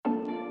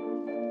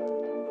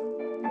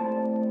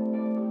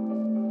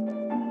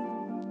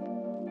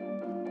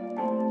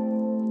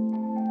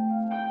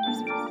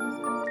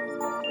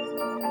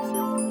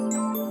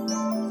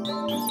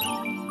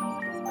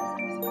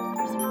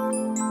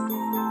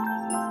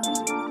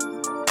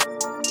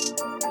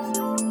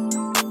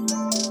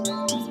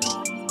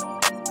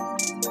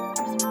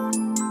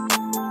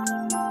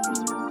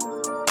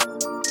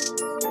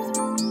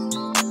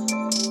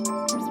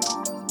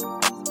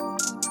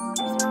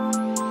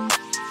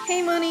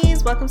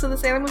guys, welcome to the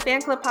Sailor Moon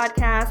Fan Club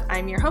podcast.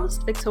 I'm your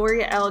host,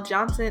 Victoria L.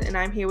 Johnson, and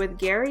I'm here with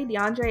Gary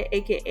DeAndre,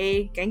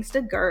 aka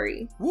Gangsta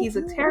Gurry. He's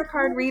a tarot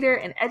card reader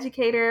and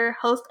educator,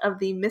 host of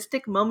the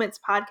Mystic Moments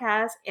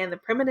podcast and the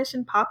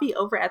Premonition Poppy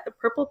over at the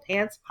Purple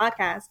Pants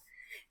podcast.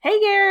 Hey,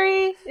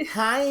 Gary.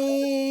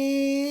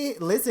 Hi.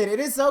 Listen, it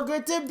is so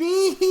good to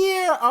be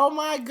here. Oh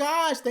my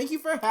gosh. Thank you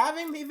for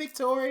having me,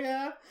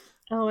 Victoria.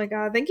 Oh my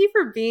god, thank you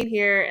for being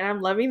here, and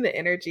I'm loving the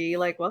energy.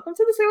 Like, welcome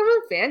to the Sailor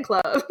Moon Fan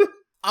Club.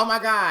 Oh my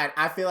god,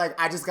 I feel like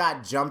I just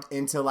got jumped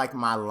into like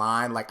my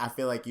line. Like I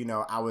feel like, you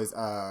know, I was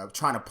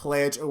trying to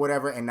pledge or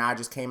whatever, and now I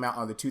just came out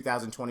on the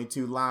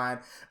 2022 line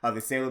of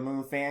the Sailor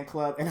Moon Fan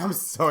Club, and I'm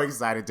so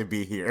excited to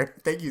be here.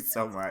 Thank you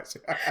so much.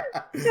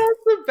 That's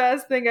the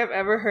best thing I've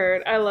ever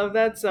heard. I love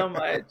that so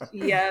much.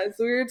 Yes,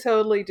 we were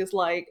totally just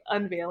like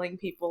unveiling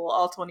people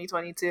all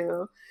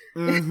 2022.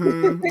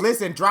 Mm-hmm.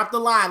 Listen, drop the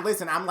line.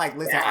 Listen,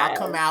 I'll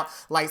come out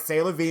like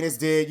Sailor Venus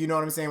did, you know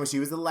what I'm saying, when she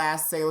was the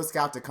last Sailor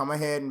Scout to come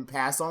ahead and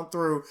pass on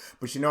through.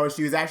 But you know,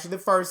 she was actually the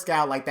first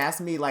Scout. Like,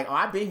 that's me. Like, oh,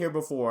 I've been here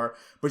before,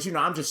 but you know,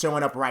 I'm just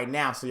showing up right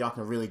now so y'all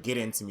can really get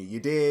into me. You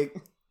dig?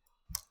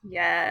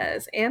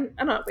 Yes. And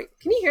I don't know, wait,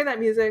 can you hear that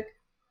music?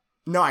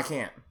 No, I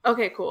can't.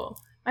 Okay, cool.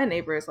 My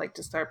neighbors like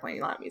to start playing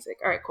loud music.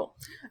 All right, cool.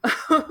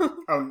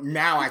 Oh,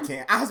 now I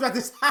can't. I was about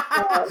to say,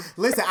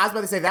 listen, I was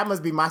about to say that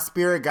must be my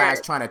spirit guys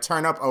trying to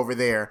turn up over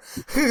there.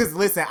 Because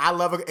listen, I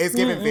love it. It's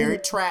giving very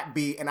trap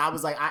beat, and I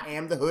was like, I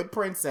am the hood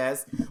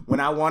princess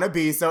when I want to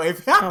be. So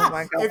if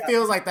it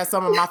feels like that's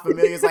some of my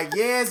familiars, like,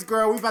 yes,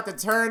 girl, we about to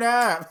turn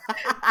up.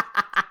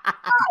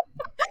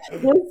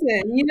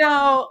 Listen, you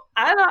know,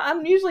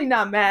 I'm usually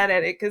not mad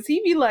at it because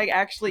he be like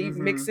actually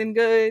mixing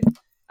good.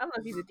 I don't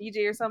know if he's a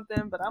DJ or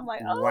something, but I'm like,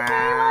 oh,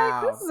 okay,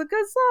 like, this is a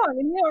good song.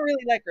 And he don't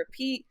really like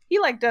repeat. He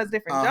like does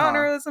different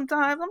genres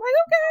sometimes. I'm like,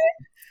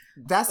 okay.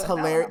 That's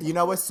hilarious. You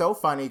know what's so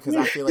funny? Because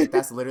I feel like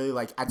that's literally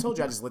like, I told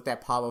you I just lit that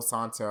Palo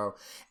Santo,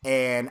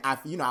 and I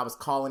was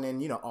calling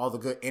in, you know, all the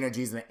good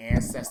energies and the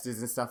ancestors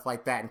and stuff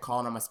like that, and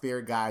calling on my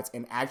spirit guides.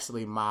 And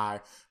actually, my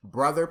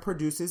brother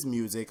produces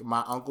music.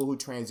 My uncle, who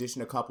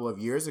transitioned a couple of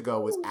years ago,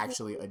 was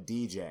actually a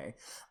DJ.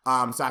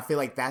 So I feel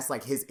like that's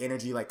like his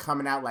energy, like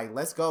coming out, like,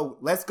 let's go,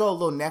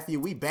 little nephew.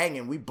 We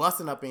banging, we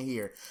busting up in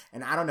here.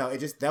 And I don't know, it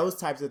just, those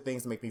types of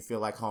things make me feel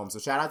like home. So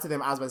shout out to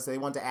them. I was about to say they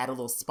wanted to add a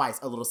little spice,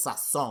 a little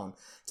sazon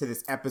to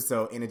this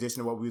episode in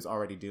addition to what we was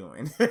already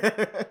doing.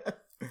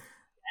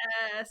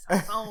 Yes,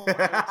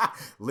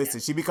 listen,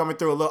 she be coming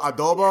through a little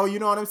adobo, you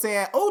know what I'm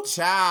saying? Oh,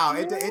 child,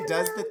 it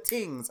does the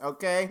things,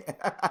 okay?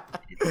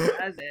 It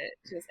does it,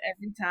 just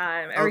every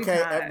time.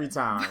 Every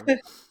time.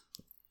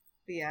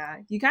 Yeah,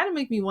 you kind of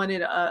make me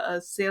wanted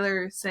a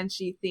Sailor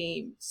Senshi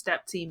themed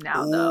step team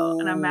now, though,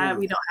 and I'm mad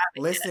we don't have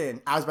it. Listen,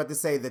 yet. I was about to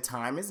say the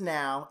time is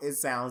now. It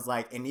sounds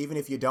like, and even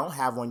if you don't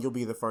have one, you'll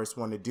be the first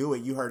one to do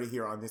it. You heard it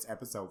here on this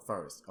episode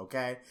first,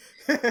 okay?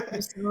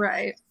 You're so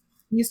right.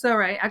 You're so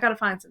right. I gotta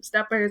find some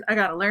steppers. I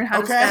gotta learn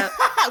how to step.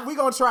 We're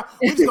gonna try.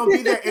 We're just gonna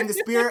be there in the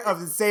spirit of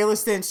the Sailor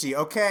Senshi,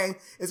 okay?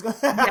 It's gonna,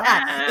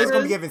 it's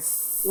gonna be giving.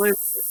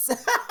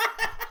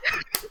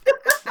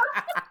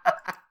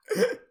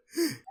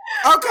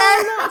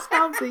 Okay,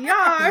 stomp the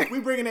yard. We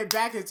bringing it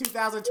back in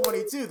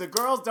 2022. The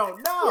girls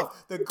don't know.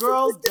 The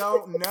girls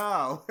don't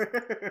know.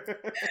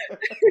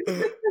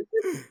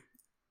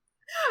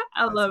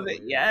 I love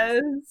it.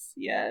 Yes.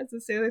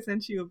 The Sailor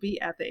Senshi will be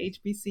at the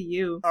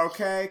HBCU.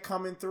 Okay,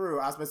 coming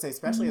through. I was going to say,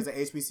 especially as an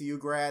HBCU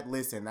grad,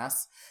 listen,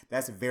 that's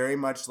very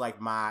much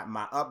like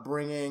my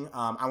upbringing.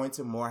 I went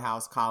to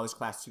Morehouse College,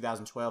 class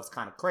 2012. It's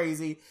kind of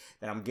crazy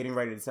that I'm getting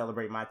ready to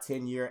celebrate my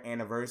 10-year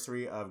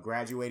anniversary of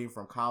graduating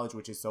from college,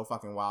 which is so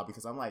fucking wild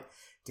because I'm like,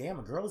 damn,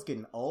 a girl is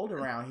getting old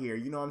around here.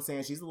 You know what I'm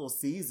saying? She's a little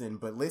seasoned,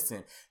 but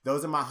listen,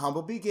 those are my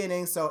humble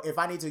beginnings. So if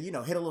I need to, you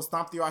know, hit a little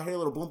stomp through, I hit a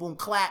little boom, boom,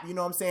 clap, you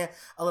know what I'm saying?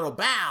 A little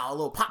bow, a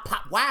little pop,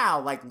 pop,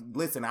 wow. Like,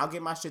 listen, I'll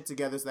get my shit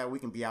together so that we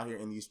can be out here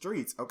in these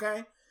streets,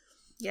 okay?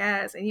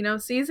 Yes, and you know,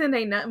 season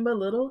ain't nothing but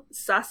little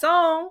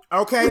sazon.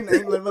 Okay, ain't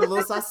nothing but a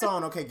little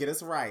sazon. Okay, get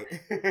us right.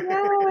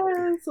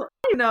 Yes.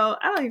 You know,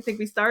 I don't even think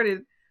we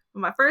started.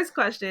 My first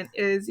question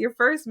is your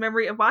first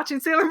memory of watching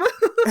Sailor Moon.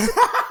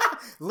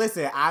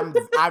 Listen, I'm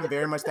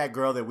very much that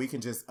girl that we can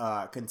just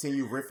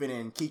continue riffing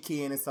and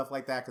kikiing and stuff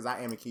like that because I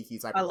am a kiki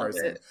type of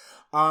person.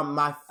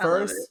 My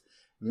first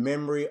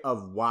memory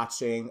of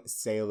watching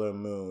Sailor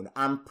Moon,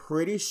 I'm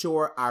pretty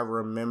sure I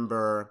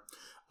remember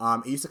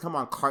it used to come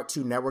on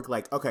Cartoon Network.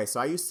 Like, okay, so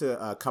I used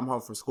to come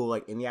home from school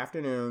like in the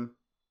afternoon.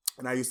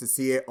 And I used to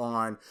see it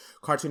on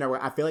Cartoon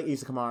Network. I feel like it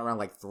used to come on around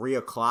like 3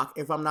 o'clock,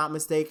 if I'm not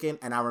mistaken.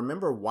 And I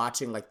remember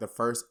watching like the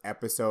first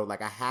episode.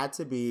 Like I had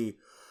to be,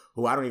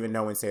 I don't even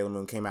know when Sailor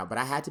Moon came out, but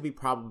I had to be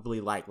probably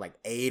like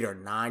 8 or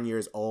 9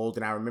 years old.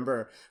 And I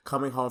remember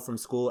coming home from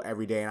school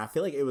every day. And I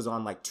feel like it was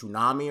on like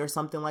Toonami or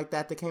something like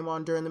that came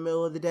on during the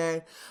middle of the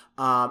day.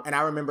 And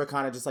I remember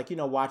kind of just like, you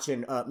know,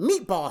 watching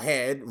Meatball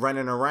Head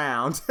running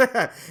around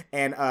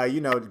and,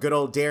 you know, good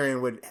old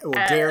Darian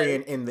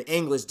Darian in the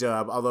English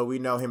dub, although we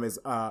know him as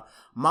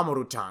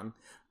Mamoru-chan.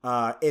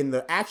 in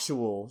the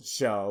actual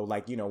show,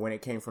 like, you know, when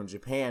it came from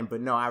Japan. But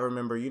no, I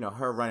remember, you know,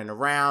 her running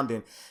around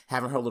and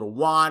having her little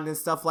wand and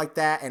stuff like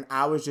that. And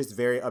I was just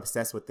very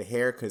obsessed with the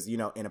hair because, you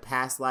know, in a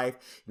past life,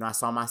 you know, I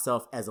saw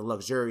myself as a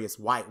luxurious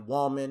white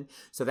woman.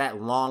 So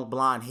that long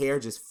blonde hair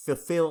just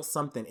fulfilled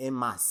something in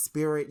my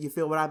spirit. You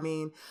feel what I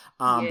mean?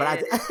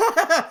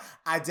 But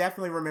I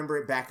definitely remember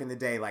it back in the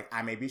day. Like,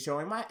 I may be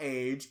showing my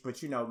age,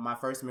 but, you know, my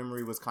first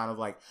memory was kind of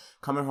like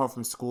coming home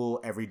from school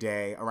every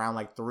day around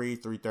like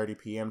 3:30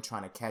 p.m.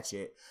 trying to catch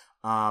it.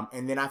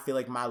 And then I feel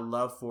like my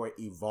love for it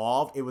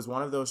evolved. It was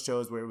one of those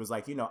shows where it was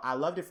like, you know, I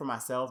loved it for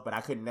myself, but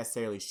I couldn't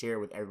necessarily share it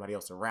with everybody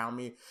else around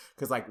me.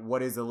 Because, like,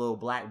 what is a little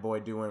black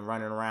boy doing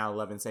running around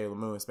loving Sailor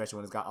Moon, especially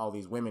when it's got all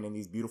these women in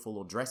these beautiful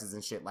little dresses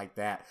and shit like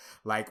that?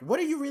 Like, what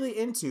are you really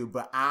into?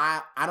 But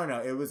I don't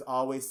know. It was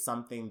always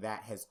something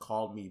that has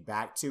called me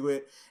back to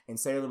it. And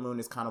Sailor Moon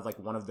is kind of like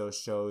one of those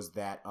shows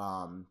that,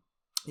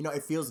 you know,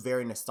 it feels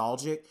very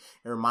nostalgic.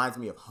 It reminds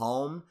me of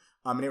home.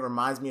 And it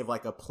reminds me of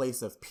like a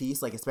place of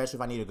peace, like especially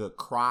if I need a good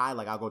cry,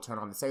 like I'll go turn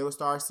on the Sailor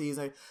Star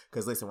season.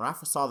 Because listen, when I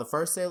first saw the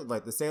first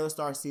the Sailor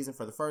Star season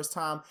for the first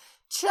time,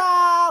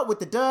 child, with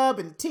the dub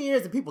and the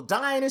tears and people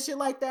dying and shit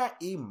like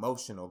that,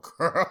 emotional,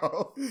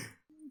 girl.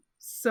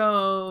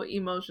 So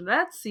emotional.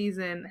 That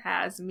season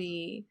has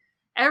me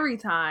every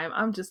time.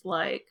 I'm just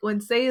like, when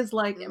Say is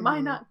like, am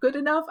I not good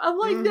enough? I'm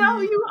like,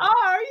 no, you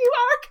are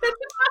good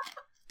enough.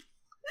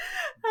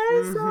 That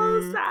is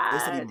so sad.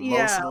 It's an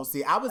emotional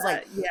scene. I was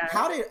like,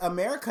 how did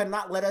America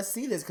not let us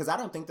see this? Because I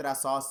don't think that I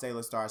saw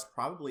Sailor Stars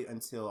probably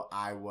until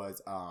I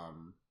was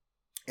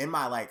in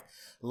my like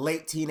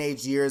late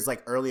teenage years,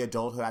 like early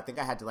adulthood. I think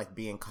I had to like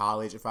be in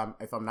college. If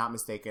I'm not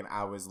mistaken,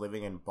 I was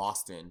living in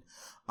Boston.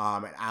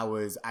 And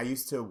I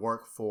used to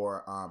work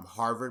for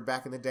Harvard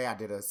back in the day. I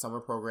did a summer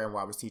program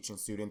where I was teaching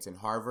students in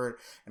Harvard.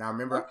 And I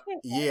remember,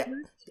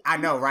 I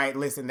know, right?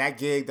 Listen, that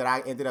gig that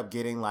I ended up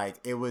getting, like,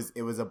 it was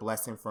a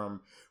blessing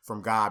from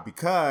God,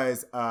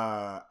 because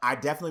I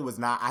definitely was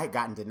not, I had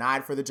gotten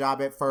denied for the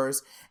job at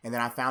first. And then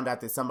I found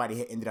out that somebody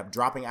had ended up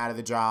dropping out of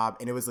the job.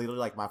 And it was literally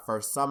like my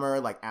first summer,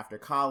 like after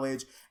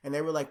college. And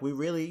they were like, we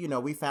really, you know,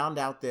 we found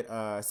out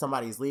that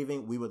somebody's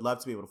leaving. We would love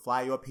to be able to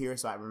fly you up here.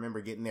 So I remember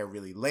getting there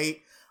really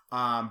late.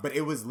 But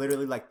it was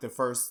literally like the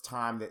first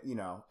time that, you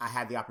know, I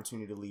had the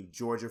opportunity to leave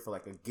Georgia for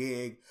like a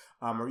gig,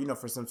 or, you know,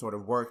 for some sort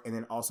of work. And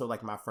then also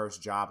like my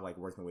first job, like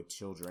working with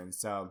children.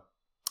 So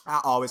I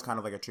always kind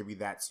of like attribute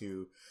that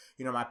to,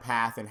 you know, my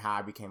path and how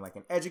I became like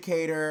an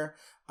educator,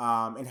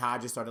 and how I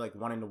just started like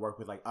wanting to work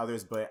with like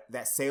others. But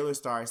that Sailor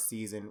Star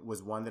season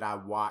was one that I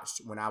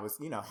watched when I was,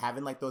 you know,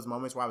 having like those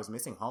moments where I was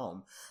missing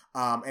home.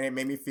 And it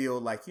made me feel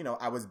like, you know,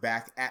 I was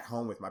back at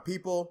home with my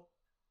people.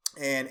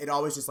 And it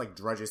always just like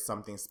drudges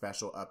something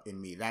special up in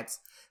me. That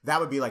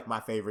would be like my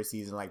favorite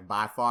season, like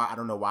by far. I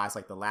don't know why it's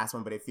like the last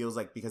one, but it feels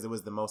like because it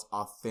was the most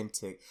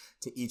authentic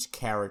to each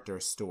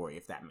character's story,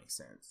 if that makes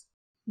sense.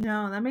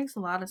 No, that makes a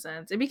lot of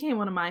sense. It became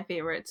one of my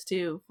favorites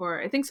too,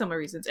 for I think similar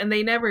reasons, and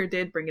they never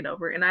did bring it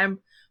over. And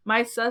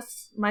my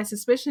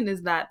suspicion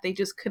is that they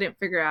just couldn't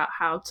figure out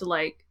how to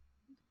like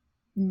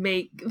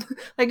make,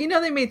 like, you know,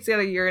 they made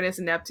Sailor Uranus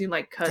and Neptune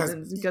like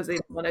cousins because they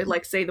want to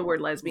like say the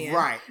word lesbian,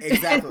 right?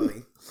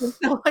 Exactly. So,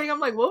 like, I'm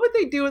like, what would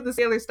they do with the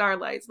Sailor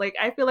Starlights? Like,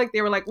 I feel like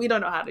they were like, we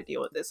don't know how to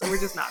deal with this, so we're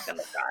just not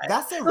gonna try.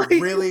 That's a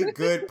really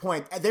good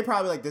point. They're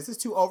probably like, this is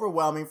too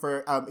overwhelming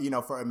for you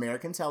know, for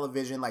American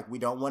television. Like, we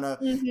don't want to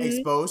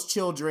expose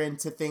children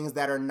to things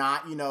that are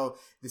not, you know,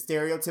 the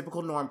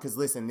stereotypical norm. Because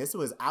listen,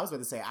 I was about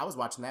to say, I was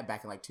watching that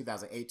back in like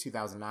 2008,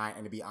 2009,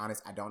 and to be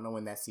honest, I don't know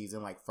when that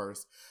season like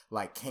first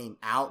like came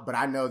out, but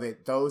I know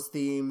that those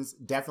themes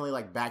definitely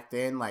like back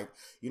then, like,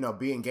 you know,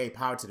 being gay,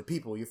 power to the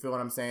people. You feel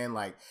what I'm saying?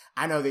 Like,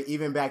 I know that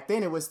even back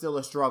then it was still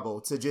a struggle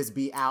to just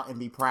be out and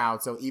be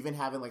proud. So even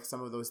having like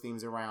some of those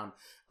themes around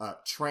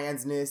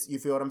transness, you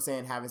feel what I'm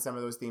saying? Having some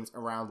of those themes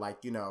around like,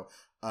 you know,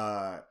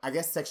 I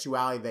guess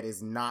sexuality that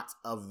is not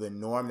of the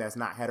norm, that's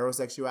not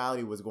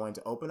heterosexuality, was going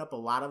to open up a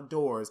lot of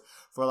doors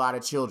for a lot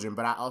of children.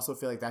 But I also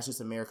feel like that's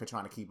just America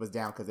trying to keep us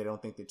down because they don't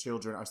think that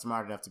children are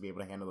smart enough to be able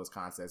to handle those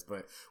concepts.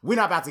 But we're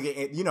not about to get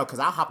in, you know, because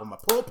I'll hop on my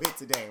pulpit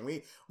today, and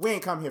we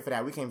ain't come here for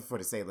that. We came for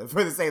the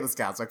Sailor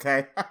Scouts,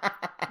 okay?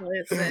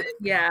 Listen,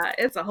 yeah,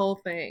 it's a whole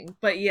thing.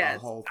 But yes,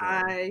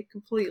 I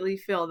completely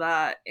feel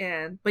that.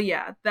 But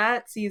yeah,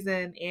 that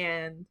season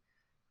and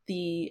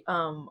the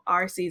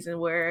our season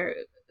where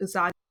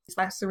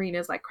Usagi/Serena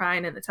is like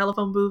crying in the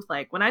telephone booth,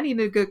 like, when I need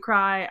a good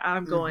cry,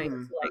 I'm going to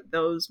like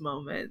those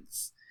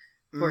moments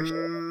for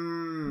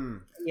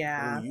sure.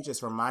 Yeah. Ooh, you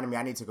just reminded me,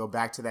 I need to go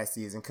back to that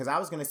season, because I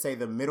was going to say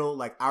the middle,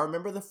 like, I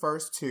remember the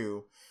first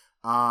two.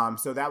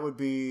 So that would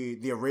be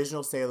the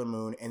original Sailor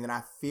Moon, and then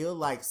I feel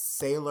like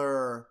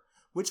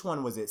which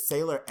one was it?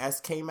 Sailor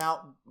S came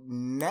out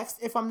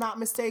next, if I'm not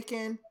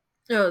mistaken.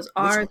 It was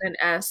R, then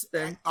S,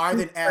 then R,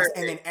 then S,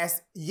 and then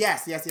S.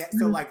 Yes.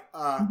 So like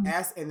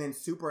S and then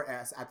Super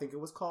S, I think it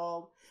was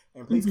called.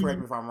 And please correct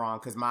me if I'm wrong,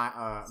 because my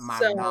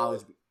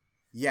knowledge.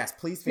 Yes,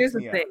 please fix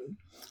me up. Here's the thing.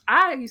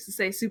 I used to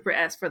say Super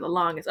S for the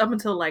longest, up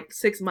until like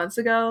 6 months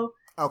ago.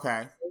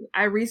 Okay.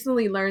 I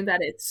recently learned that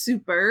it's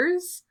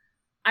Supers.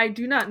 I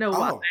do not know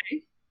why.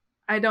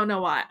 I don't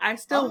know why. I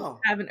still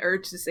have an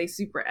urge to say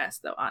Super S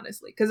though,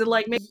 honestly, because it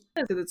like makes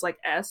sense because it's like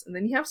S and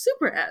then you have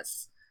Super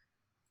S.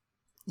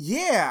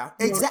 Yeah,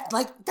 exactly.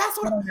 Like that's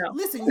what.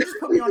 Listen, you just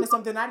put me onto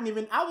something I didn't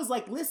even. I was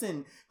like,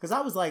 listen, because I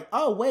was like,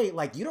 oh wait,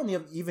 like you don't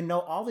even know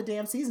all the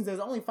damn seasons.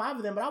 There's only 5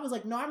 of them, but I was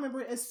like, no, I remember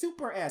it as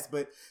Super S,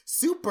 but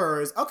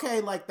Supers.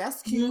 Okay, like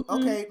that's cute.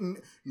 Mm-hmm. Okay,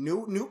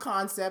 new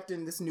concept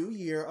in this new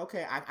year.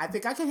 Okay, I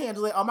think I can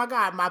handle it. Oh my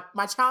god,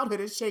 my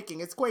childhood is shaking.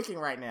 It's quaking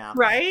right now.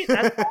 Right.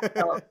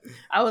 That's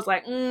I was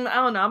like, I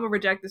don't know. I'm gonna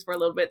reject this for a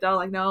little bit. They're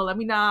like, no, let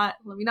me not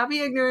be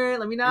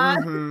ignorant. Let me not.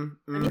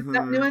 Let me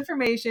accept new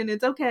information.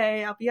 It's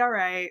okay. I'll be all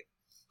right.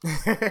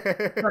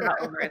 We're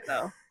not over it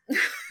though.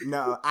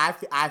 No,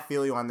 I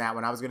feel you on that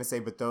one. I was gonna say,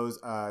 but those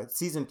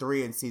season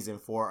 3 and season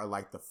 4 are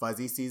like the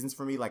fuzzy seasons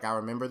for me. Like I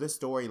remember the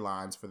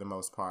storylines for the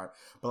most part,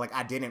 but like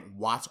I didn't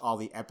watch all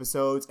the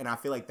episodes, and I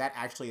feel like that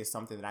actually is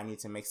something that I need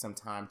to make some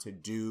time to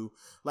do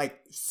like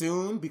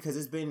soon, because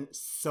it's been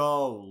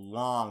so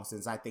long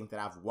since I think that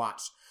I've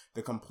watched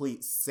the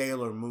complete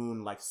Sailor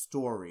Moon like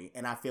story,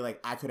 and I feel like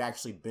I could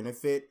actually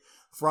benefit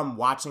from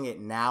watching it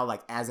now,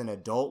 like as an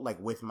adult, like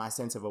with my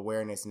sense of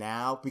awareness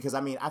now, because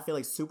I mean, I feel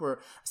like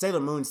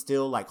Sailor Moon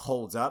still like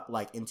holds up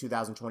like in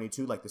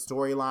 2022, like the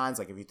storylines,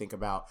 like if you think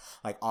about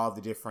like all of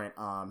the different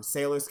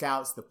Sailor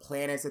Scouts, the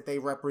planets that they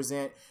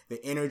represent,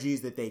 the energies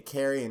that they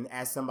carry, and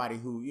as somebody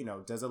who, you know,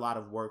 does a lot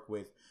of work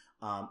with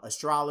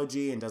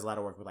astrology and does a lot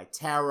of work with like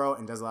tarot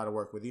and does a lot of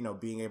work with, you know,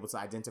 being able to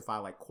identify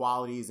like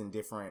qualities and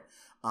different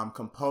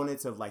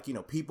components of like, you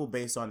know, people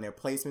based on their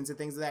placements and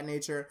things of that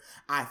nature,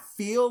 I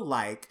feel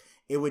like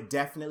it would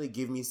definitely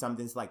give me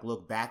something to like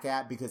look back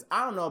at, because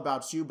I don't know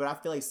about you, but I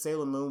feel like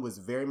Sailor Moon was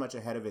very much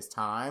ahead of its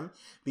time,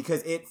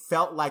 because to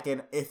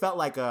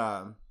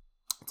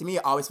me,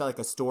 it always felt like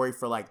a story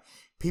for like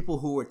people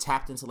who were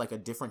tapped into like a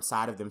different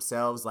side of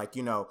themselves. Like,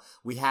 you know,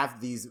 we have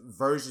these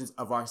versions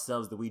of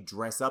ourselves that we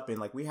dress up in.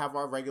 Like we have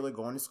our regular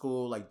going to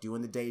school, like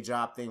doing the day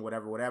job thing,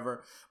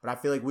 whatever. But I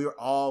feel like we were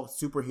all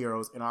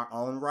superheroes in our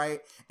own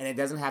right. And it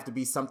doesn't have to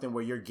be something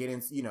where you're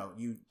getting, you know,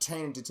 you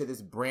change into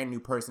this brand new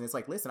person. It's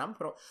like, listen, I'm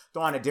going to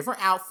throw on a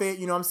different outfit.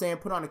 You know what I'm saying?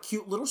 Put on a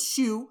cute little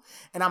shoe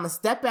and I'm going to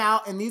step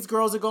out and these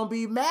girls are going to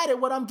be mad at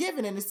what I'm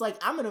giving. And it's like,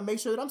 I'm going to make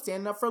sure that I'm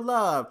standing up for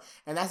love.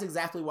 And that's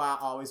exactly why I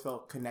always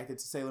felt connected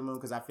to Sailor Moon,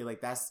 because I feel like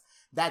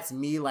that's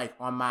me, like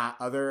on my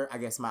other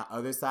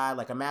side,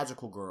 like a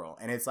magical girl.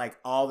 And it's like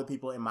all the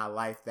people in my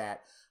life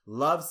that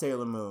love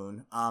Sailor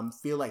Moon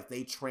feel like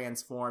they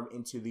transform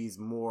into these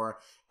more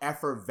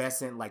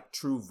effervescent, like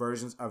true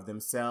versions of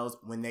themselves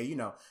when they, you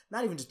know,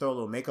 not even just throw a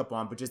little makeup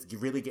on, but just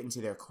really get into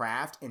their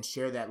craft and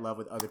share that love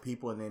with other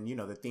people. And then, you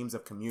know, the themes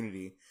of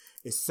community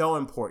is so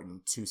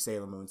important to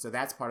Sailor Moon. So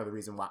that's part of the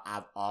reason why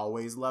I've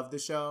always loved the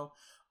show.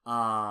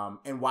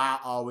 And why I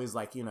always,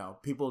 like, you know,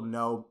 people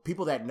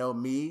that know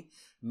me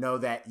know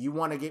that you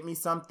want to get me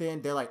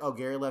something, they're like, oh,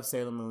 Gary loves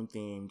Sailor Moon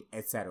themed,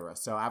 etc.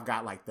 So I've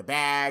got like the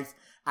bags.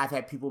 I've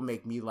had people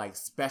make me like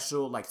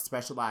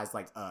specialized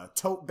like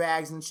tote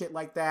bags and shit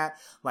like that.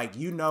 Like,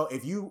 you know,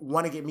 if you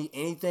want to get me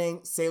anything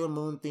Sailor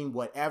Moon themed,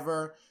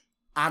 whatever,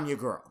 I'm your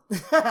girl.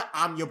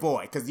 I'm your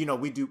boy, because, you know,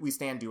 we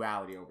stand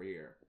duality over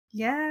here.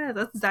 Yeah,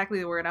 that's exactly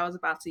the word I was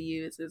about to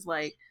use. Is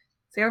like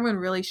Sailor Moon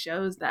really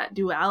shows that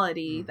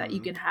duality that you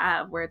can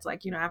have, where it's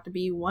like you don't have to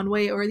be one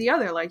way or the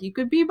other. Like you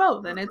could be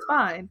both, and it's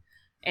fine.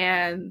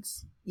 And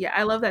yeah,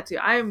 I love that too.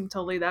 I'm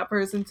totally that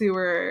person too,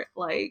 where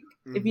like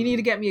if you need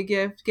to get me a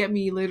gift, get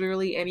me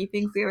literally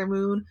anything Sailor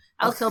Moon.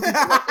 I'll tell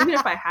people, like, even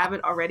if I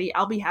haven't already,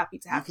 I'll be happy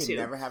to have two. You can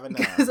never have enough.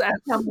 Because I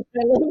love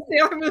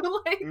Sailor Moon.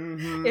 Like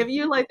if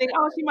you like think,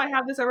 oh, she might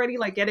have this already,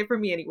 like get it for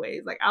me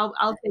anyways. Like I'll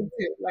take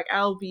two. Like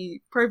I'll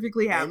be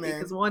perfectly happy,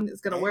 because one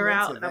is gonna wear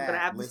out and I'm gonna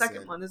have the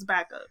second one as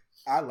backup.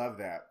 I love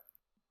that.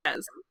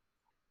 Yes.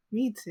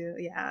 Me too.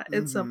 Yeah,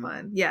 it's so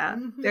fun. Yeah,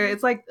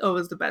 it's like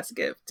always the best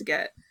gift to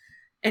get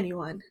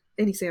anyone,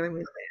 any Sailor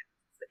Moon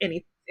fan,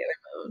 any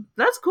Sailor Moon.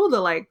 That's cool to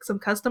like some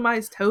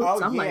customized totes.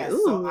 Oh, I'm yeah. like,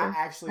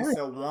 ooh.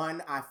 So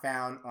one I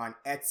found on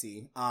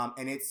Etsy,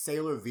 and it's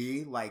Sailor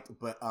V, like,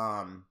 but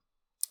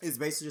it's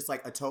basically just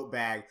like a tote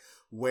bag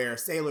where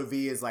Sailor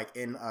V is like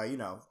in, you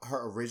know,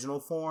 her original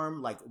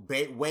form, like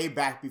way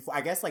back before,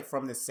 I guess, like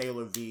from the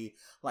Sailor V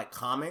like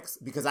comics,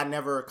 because I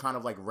never kind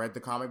of like read the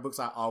comic books.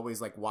 I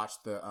always like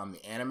watched the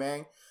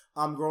anime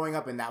growing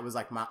up, and that was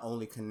like my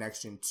only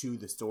connection to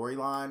the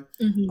storyline.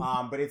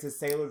 But it's a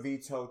Sailor V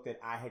tote that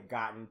I had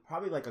gotten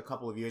probably like a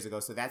couple of years ago,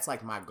 so that's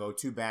like my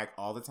go-to bag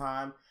all the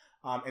time.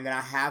 And then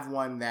I have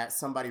one that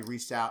somebody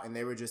reached out and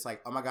they were just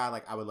like, oh my God,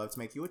 like I would love to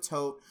make you a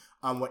tote.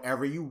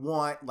 Whatever you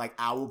want, like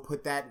I will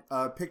put that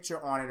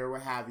picture on it or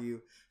what have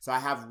you. So I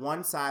have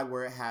one side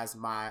where it has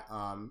my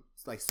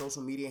like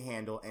social media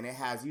handle, and it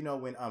has, you know,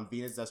 when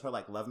Venus does her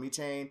like love me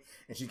chain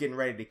and she's getting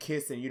ready to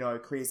kiss, and you know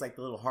it creates like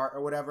the little heart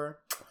or whatever.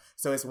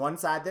 So it's one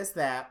side that's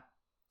that.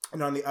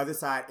 And on the other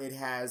side, it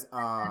has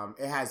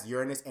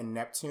Uranus and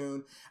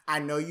Neptune. I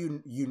know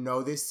you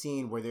know this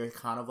scene where they're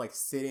kind of like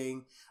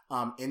sitting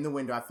in the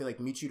window. I feel like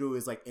Michiru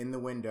is like in the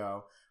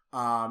window.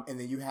 And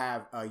then you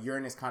have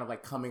Uranus kind of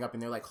like coming up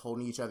and they're like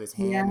holding each other's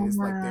hand. And it's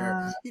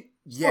like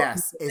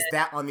yes, it's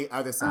that on the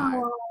other side.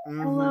 Oh,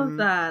 I love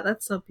that.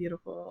 That's so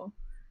beautiful.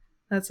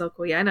 That's so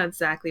cool. Yeah, I know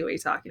exactly what you're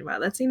talking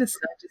about. That scene is so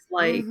just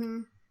like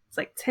it's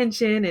like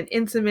tension and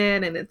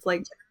intimate, and it's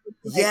like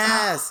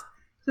yes,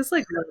 just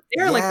like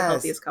they're like the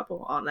healthiest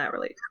couple on that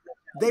relationship.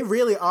 They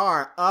really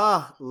are.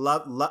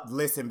 Love.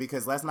 Listen,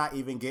 because let's not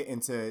even get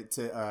into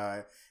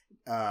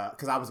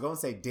because I was going to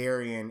say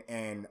Darian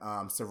and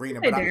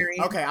Serena, but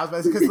I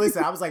was because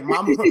listen, I was like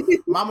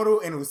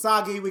Mamoru and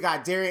Usagi. We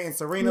got Darian and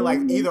Serena, like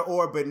either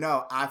or, but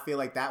no, I feel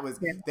like that was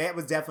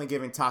definitely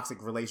giving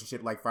toxic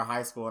relationship like for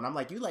high school, and I'm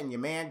like, you letting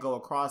your man go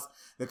across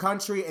the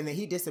country and then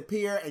he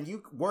disappear, and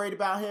you worried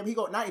about him. He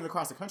go not even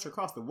across the country,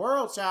 across the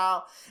world,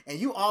 child, and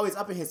you always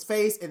up in his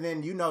face, and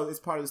then it's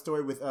part of the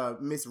story with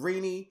Miss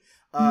Rini.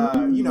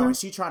 And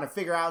she trying to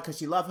figure out because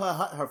she loved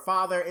her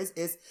father.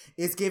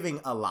 It's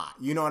giving a lot.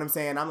 You know what I'm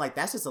saying? I'm like,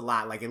 that's just a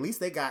lot. Like, at least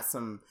they got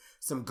some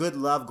good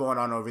love going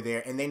on over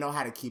there, and they know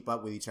how to keep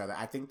up with each other.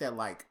 I think that,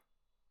 like,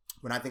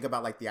 when I think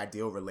about like the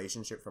ideal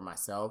relationship for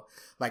myself,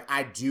 like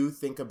I do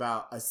think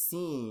about a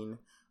scene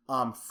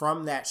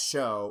from that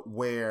show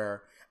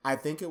where I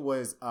think it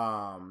was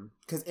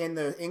because in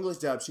the English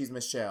dub she's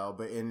Michelle,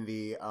 but in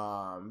the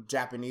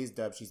Japanese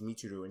dub she's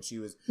Michiru, and she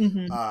was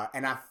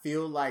and I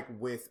feel like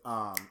with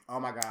oh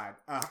my god,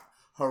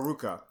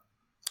 Haruka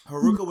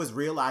was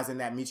realizing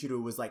that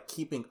Michiru was like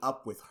keeping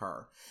up with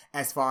her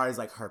as far as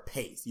like her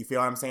pace. You feel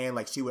what I'm saying?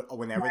 Like she would,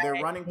 whenever they're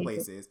running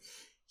places,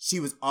 she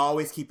was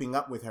always keeping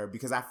up with her,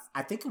 because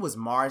I think it was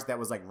Mars that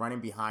was like running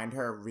behind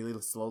her really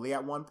slowly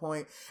at one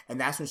point, and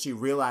that's when she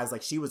realized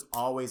like she was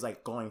always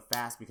like going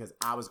fast because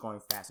I was going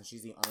fast, and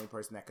she's the only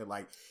person that could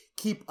like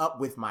keep up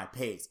with my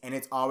pace. And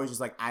it's always just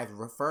like I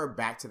refer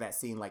back to that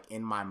scene like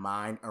in my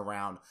mind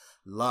around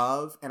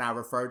love, and I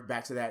referred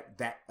back to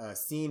that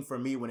scene for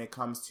me when it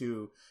comes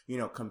to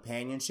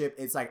companionship.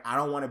 It's like I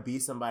don't want to be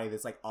somebody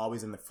that's like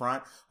always in the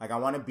front. Like I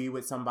want to be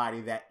with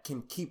somebody that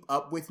can keep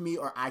up with me,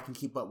 or I can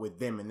keep up with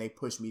them, and they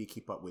push me to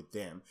keep up with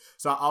them.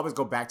 So I always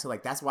go back to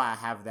like, that's why I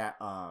have that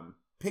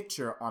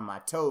picture on my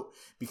tote,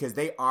 because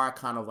they are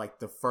kind of like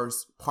the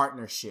first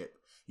partnership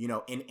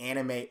in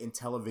anime and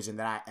television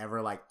that I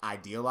ever like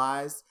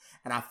idealized.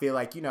 And I feel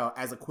like,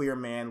 as a queer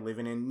man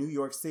living in New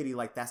York City,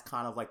 like that's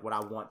kind of like what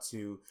I want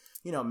to,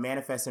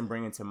 manifest and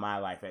bring into my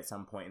life at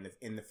some point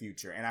in the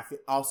future. And I feel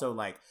also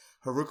like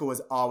Haruka was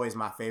always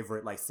my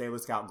favorite, like Sailor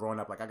Scout growing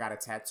up. Like I got a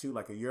tattoo,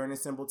 like a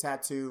Uranus symbol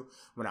tattoo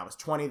when I was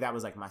 20. That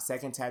was like my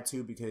second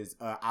tattoo, because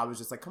I was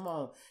just like, come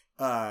on,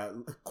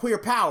 queer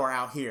power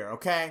out here,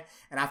 okay?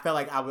 And I felt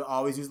like I would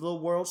always use a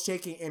little world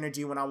shaking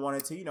energy when I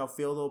wanted to,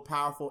 feel a little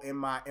powerful in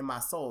my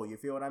soul. You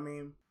feel what I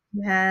mean?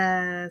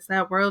 Yes,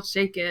 that world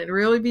shaking,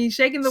 really be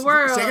shaking the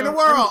world. Shaking the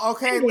world,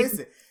 okay?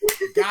 Listen,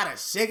 gotta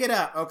shake it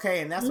up,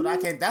 okay? And that's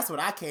what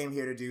I came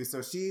here to do.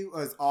 So she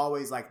was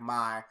always like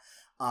my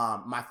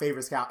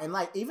favorite scout. And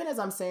like, even as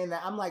I'm saying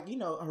that, I'm like,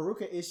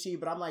 Haruka is she,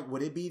 but I'm like,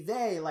 would it be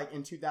they, like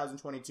in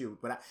 2022?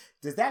 But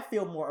does that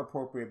feel more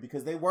appropriate?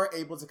 Because they were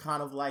able to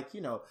kind of like,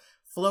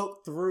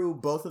 float through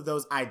both of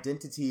those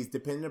identities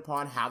depending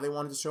upon how they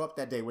wanted to show up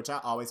that day, which I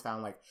always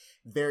found like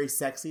very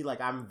sexy.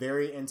 Like I'm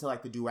very into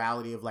like the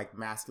duality of like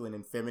masculine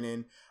and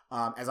feminine,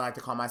 as I like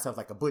to call myself,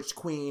 like a butch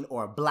queen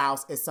or a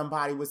blouse, as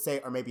somebody would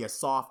say, or maybe a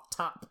soft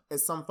top,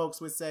 as some folks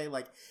would say,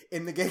 like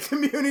in the gay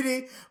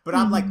community. But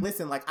I'm like,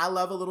 listen, like I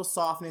love a little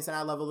softness and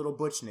I love a little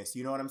butchness.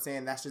 You know what I'm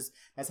saying? That's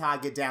how I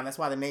get down. That's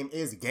why the name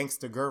is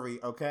Gangsta Gurry,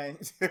 okay?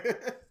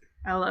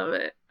 I love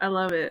it.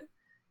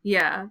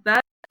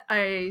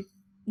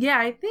 Yeah,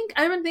 I think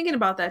I've been thinking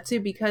about that too,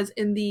 because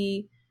in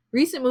the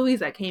recent movies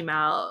that came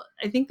out,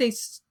 I think they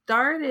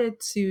started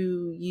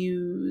to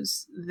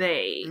use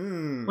they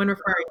when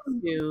referring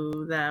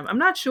to them. I'm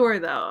not sure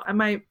though. I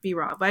might be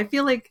wrong, but I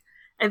feel like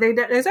there's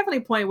definitely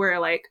a point where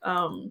like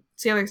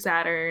Sailor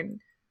Saturn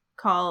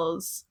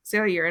calls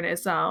Sailor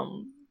Uranus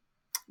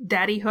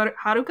Daddy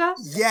Haruka.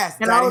 Yes,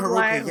 and Daddy I was Haruka,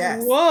 like,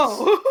 yes.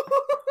 Whoa.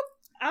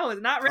 I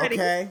was not ready.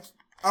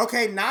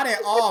 Okay, not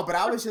at all. But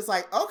I was just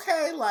like,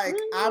 okay, like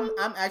I'm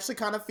actually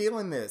kind of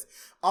feeling this.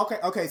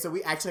 Okay. So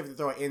we actually have to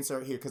throw an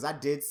insert here, because I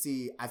did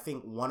see, I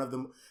think one of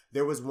them.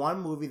 There was one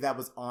movie that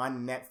was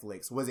on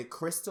Netflix. Was it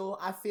Crystal?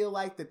 I feel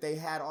like that they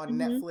had on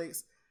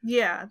Netflix.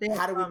 Yeah.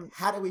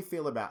 How do we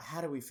feel about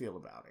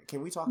it?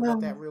 Can we talk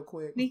about that real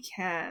quick? We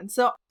can.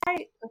 So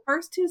the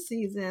first two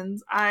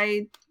seasons,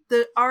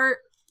 the art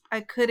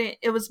I couldn't.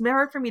 It was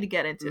hard for me to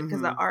get into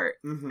because the art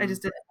I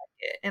just didn't like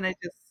it, and I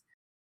just.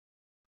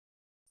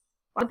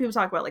 A lot of people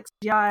talk about like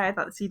CGI. I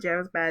thought the CGI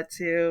was bad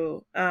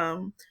too.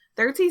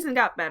 Third season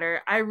got better.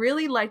 I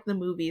really liked the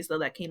movies though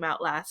that came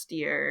out last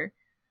year.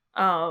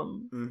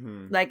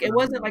 Like it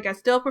wasn't like, I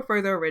still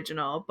prefer the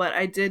original, but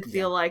I did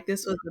feel like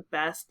this was the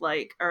best.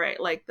 Like, all right,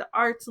 like the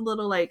art's a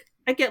little like,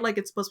 I get like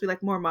it's supposed to be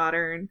like more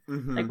modern,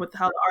 like with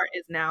how the art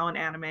is now in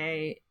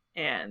anime,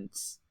 and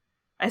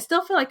I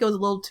still feel like it was a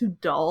little too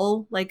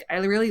dull. Like I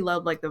really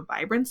loved like the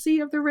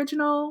vibrancy of the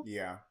original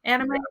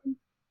anime.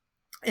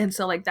 And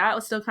so like that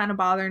was still kind of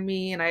bothering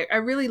me, and I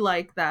really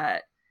like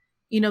that,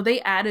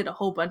 they added a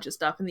whole bunch of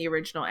stuff in the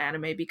original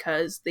anime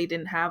because they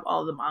didn't have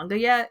all the manga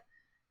yet.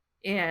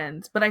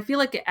 But I feel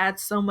like it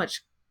adds so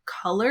much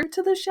color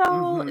to the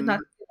show, not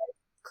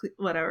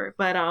whatever,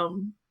 but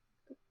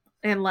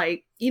and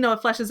like, it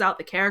fleshes out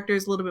the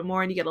characters a little bit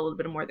more, and you get a little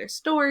bit more of their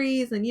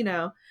stories, and you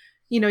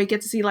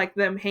get to see like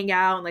them hang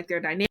out and like their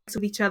dynamics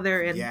with each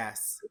other. And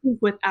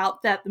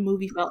without that, the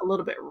movie felt a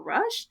little bit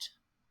rushed.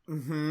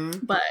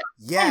 But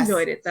I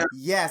enjoyed it though.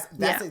 Yes,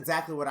 that's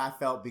exactly what I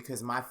felt,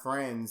 because my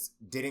friends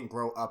didn't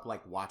grow up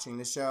like watching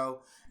the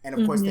show. And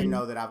of course they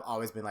know that I've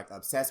always been like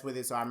obsessed with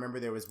it. So I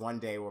remember there was one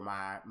day where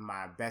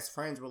my best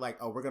friends were like,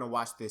 oh, we're going to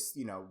watch this,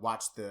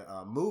 watch the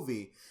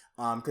movie.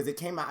 Because it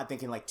came out, I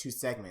think, in like 2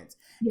 segments.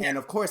 Yeah. And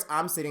of course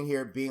I'm sitting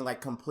here being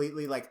like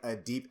completely like a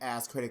deep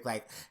ass critic.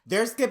 Like,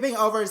 they're skipping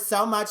over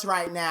so much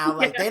right now.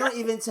 Like they don't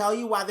even tell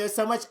you why there's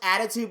so much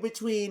attitude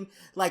between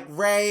like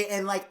Ray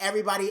and like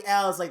everybody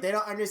else. Like they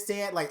don't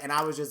understand. Like, and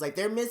I was just like,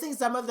 they're missing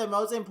some of the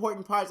most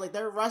important parts. Like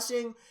they're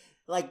rushing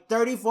like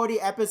 30,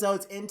 40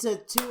 episodes into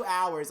 2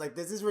 hours. Like,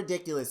 this is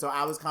ridiculous. So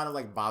I was kind of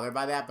like bothered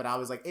by that, but I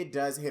was like, it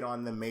does hit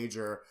on the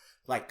major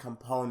like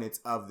components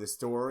of the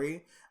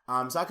story.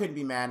 So I couldn't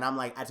be mad. And I'm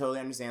like, I totally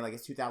understand. Like,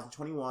 it's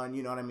 2021,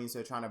 you know what I mean?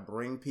 So trying to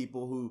bring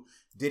people who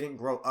didn't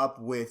grow up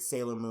with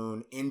Sailor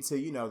Moon into,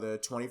 the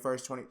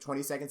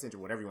 22nd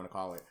century, whatever you want to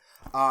call it.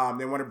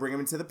 They want to bring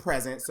them into the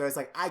present. So it's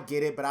like, I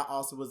get it. But I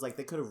also was like,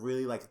 they could have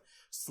really like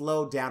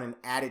slowed down and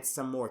added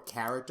some more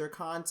character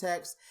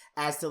context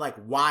as to like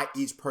why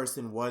each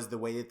person was the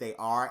way that they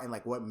are and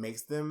like what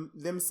makes them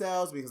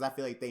themselves, because I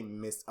feel like they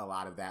missed a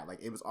lot of that.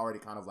 Like, it was already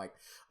kind of like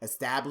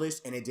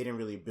established and it didn't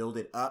really build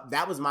it up.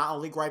 That was my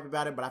only gripe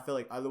about it, but I feel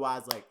like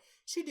otherwise, like,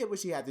 she did what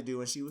she had to do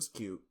and she was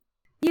cute.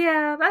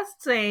 Yeah, that's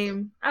the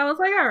same. I was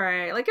like, all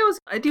right. Like,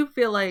 I do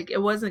feel like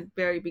it wasn't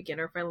very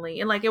beginner friendly,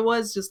 and like it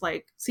was just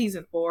like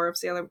season 4 of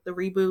Sailor, the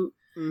reboot.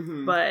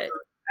 But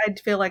I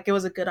feel like it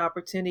was a good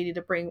opportunity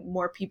to bring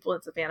more people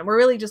into fandom, or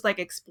really just like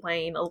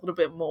explain a little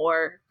bit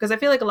more, because I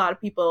feel like a lot of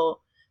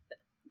people,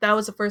 that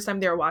was the first time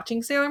they were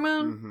watching Sailor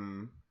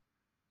Moon,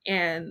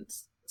 and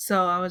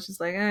so I was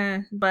just like,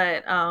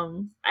 but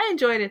I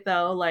enjoyed it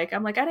though. Like,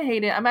 I'm like, I didn't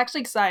hate it. I'm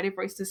actually excited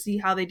for us to see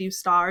how they do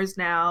Stars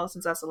now,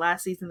 since that's the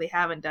last season they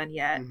haven't done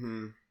yet.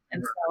 And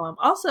so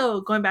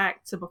also going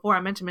back to before I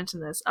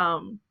mentioned this,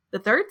 the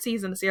 3rd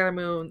season of Sailor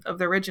Moon of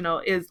the original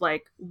is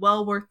like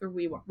well worth the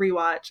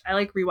rewatch. I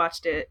like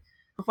rewatched it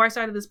before I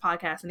started this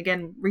podcast, and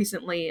again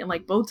recently, and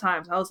like both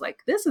times I was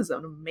like, this is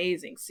an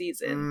amazing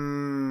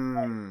season.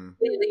 Like,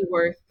 completely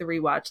worth the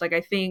rewatch. Like,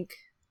 I think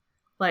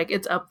like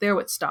it's up there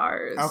with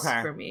Stars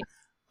for me.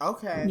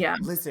 Okay. Yeah.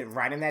 Listen,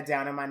 writing that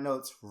down in my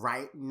notes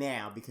right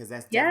now, because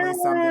that's definitely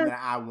something that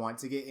I want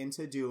to get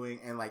into doing.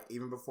 And like,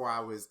 even before I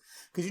was,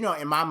 because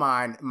in my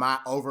mind, my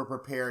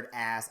over-prepared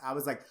ass, I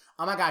was like,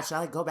 oh my God, should I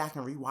like go back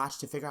and rewatch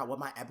to figure out what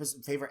my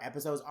favorite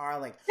episodes are?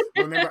 Like,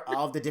 remember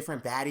all of the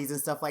different baddies and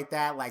stuff like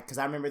that? Like, because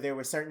I remember there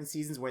were certain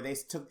seasons where they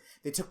took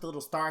the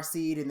little star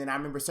seed, and then I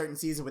remember certain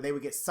seasons where they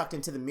would get sucked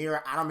into the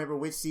mirror. I don't remember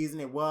which season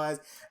it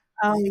was.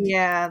 Oh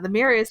yeah, the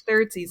mirror is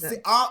 3rd season.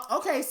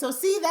 Okay, so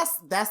see,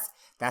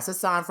 that's a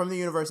sign from the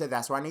universe that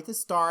that's where I need to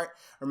start,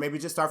 or maybe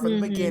just start from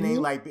the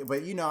beginning. Like,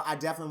 but I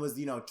definitely was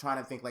trying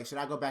to think like, should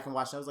I go back and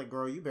watch it? I was like,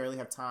 girl, you barely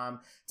have time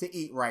to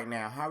eat right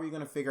now. How are you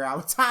going to figure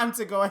out time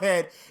to go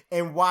ahead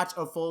and watch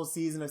a full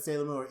season of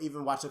Sailor Moon, or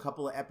even watch a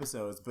couple of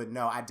episodes? But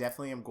no, I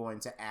definitely am going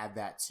to add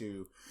that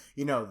to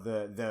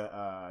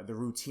the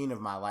routine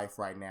of my life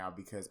right now,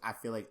 because I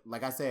feel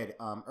like I said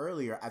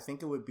earlier, I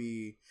think it would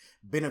be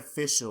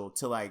beneficial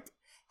to like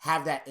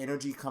have that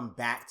energy come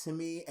back to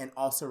me, and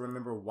also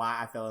remember why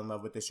I fell in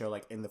love with the show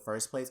like in the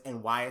first place,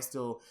 and why it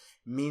still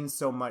means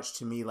so much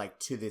to me like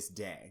to this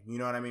day. You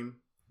know what I mean?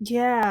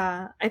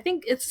 Yeah, I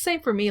think it's the same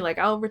for me. Like,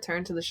 I'll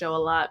return to the show a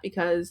lot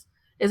because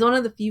it's one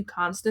of the few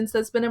constants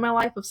that's been in my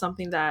life of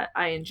something that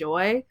I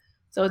enjoy.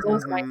 So it's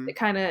almost like it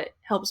kind of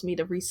helps me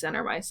to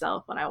recenter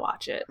myself when I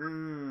watch it.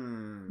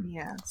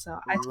 Yeah, so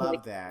I totally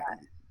love that.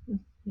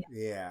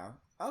 Yeah.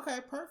 Okay,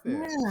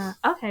 perfect. Yeah.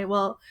 Okay,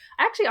 well,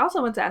 I actually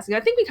also want to ask you, I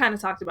think we kind of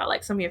talked about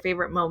like some of your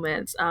favorite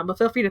moments, but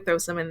feel free to throw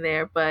some in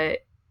there.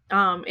 But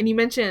and you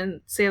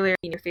mentioned Sailor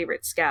being your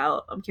favorite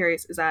scout. I'm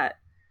curious, is that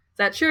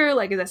true?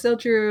 Like, is that still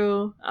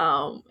true?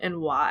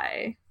 And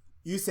why?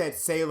 You said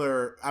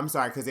Sailor, I'm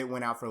sorry, because it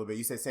went out for a little bit.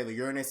 You said Sailor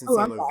Uranus and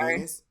Sailor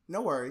Venus.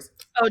 No worries.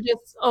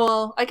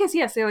 I guess,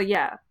 yeah, Sailor,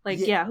 yeah. Like,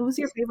 yeah, who's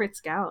your favorite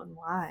scout and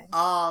why?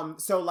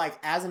 So like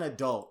as an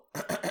adult,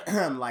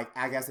 like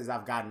I guess as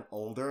I've gotten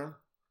older,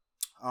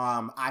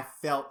 I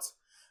felt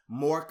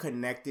more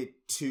connected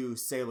to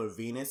Sailor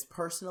Venus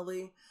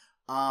personally.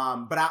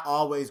 But I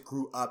always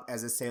grew up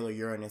as a Sailor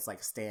Uranus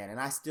like stan, and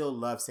I still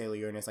love Sailor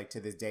Uranus like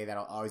to this day.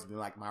 That'll always be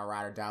like my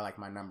ride or die, like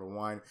my number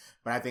one.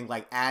 But I think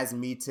like as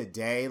me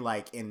today,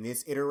 like in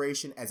this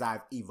iteration, as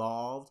I've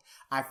evolved,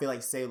 I feel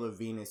like Sailor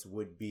Venus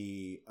would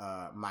be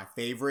my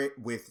favorite,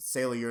 with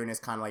Sailor Uranus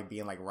kind of like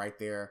being like right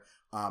there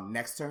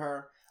next to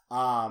her.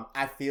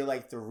 I feel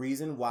like the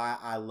reason why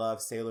I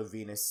love Sailor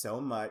Venus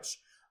so much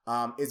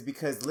is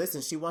because,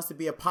 listen, she wants to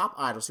be a pop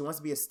idol. She wants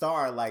to be a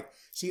star. Like,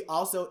 she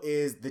also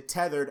is the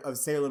tethered of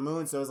Sailor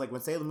Moon. So it's like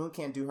when Sailor Moon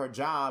can't do her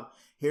job,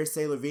 here's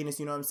Sailor Venus,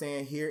 you know what I'm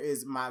saying? Here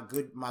is my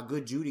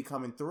good Judy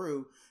coming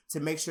through to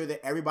make sure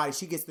that everybody,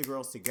 she gets the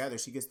girls together.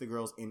 She gets the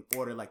girls in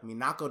order. Like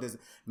Mina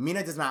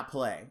does not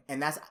play.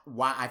 And that's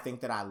why I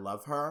think that I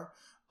love her.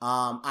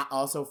 I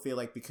also feel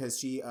like because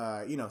she,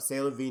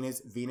 Sailor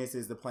Venus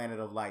is the planet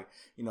of like,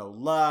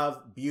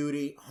 love,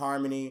 beauty,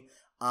 harmony.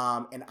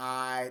 And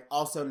I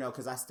also know,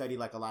 cause I study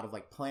like a lot of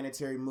like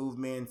planetary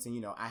movements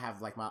and, I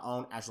have like my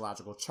own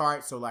astrological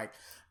chart. So like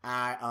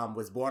I,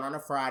 was born on a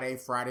Friday.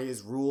 Friday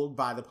is ruled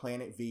by the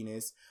planet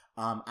Venus.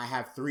 I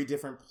have 3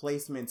 different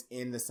placements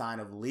in the sign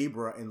of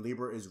Libra, and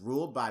Libra is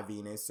ruled by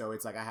Venus. So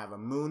it's like I have a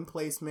moon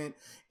placement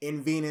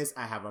in Venus.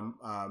 I have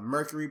a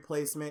Mercury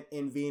placement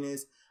in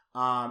Venus.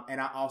 And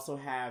I also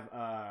have,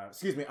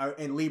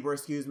 in Libra,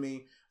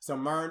 So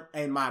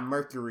my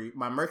Mercury,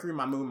 my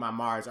Moon, my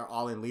Mars are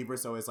all in Libra.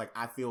 So it's like,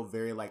 I feel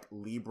very like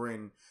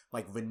Libran,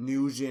 like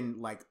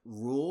Venusian, like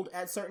ruled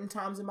at certain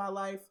times in my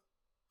life.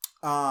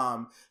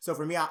 So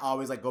for me, I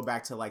always like go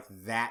back to like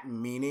that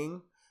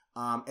meaning.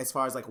 As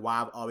far as like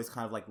why I've always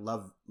kind of like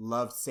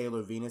loved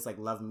Sailor Venus, like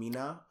love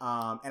Mina.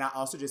 And I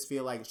also just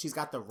feel like she's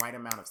got the right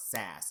amount of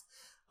sass.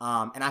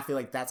 And I feel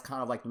like that's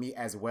kind of like me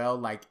as well.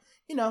 Like,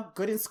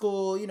 good in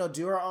school,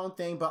 do her own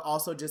thing, but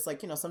also just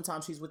like,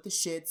 sometimes she's with the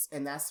shits,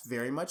 and that's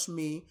very much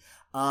me.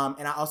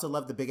 And I also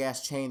love the big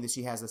ass chain that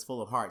she has that's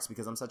full of hearts,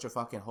 because I'm such a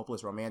fucking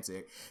hopeless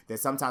romantic that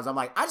sometimes I'm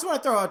like, I just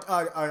want to throw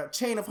a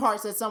chain of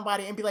hearts at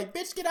somebody and be like,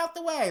 bitch, get out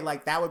the way.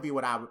 Like, that would be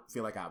what I would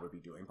feel like I would be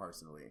doing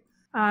personally.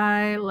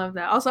 I love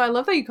that. Also, I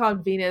love that you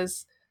called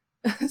Venus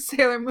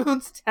Sailor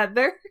Moon's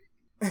tether.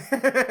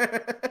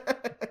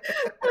 That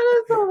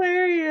is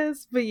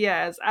hilarious. But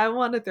yes, I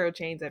want to throw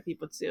chains at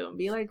people too and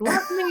be like,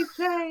 love me,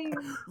 chain.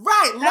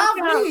 Right, love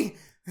me.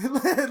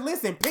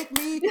 Listen, pick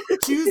me,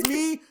 choose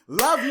me,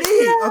 love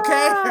me,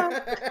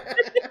 okay?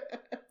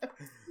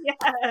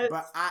 Yes.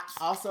 But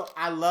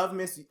I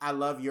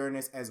love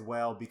Uranus as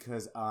well,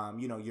 because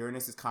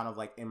Uranus is kind of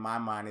like, in my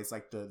mind, it's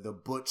like the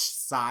butch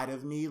side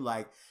of me.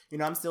 Like,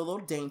 I'm still a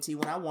little dainty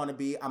when I want to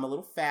be. I'm a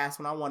little fast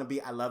when I want to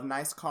be. I love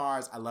nice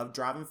cars. I love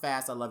driving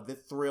fast. I love the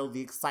thrill,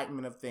 the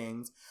excitement of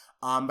things.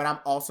 But I'm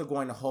also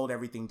going to hold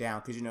everything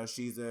down because,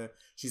 she's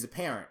a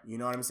parent. You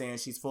know what I'm saying?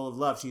 She's full of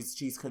love.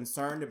 She's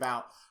concerned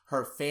about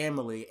her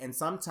family. And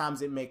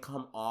sometimes it may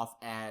come off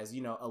as,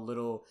 a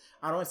little,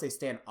 I don't want to say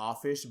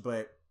standoffish,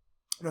 but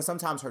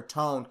sometimes her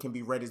tone can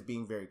be read as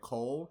being very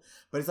cold,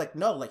 but it's like,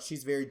 no, like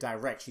she's very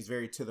direct. She's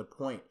very to the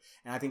point.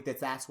 And I think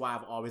that's why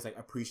I've always like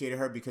appreciated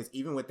her, because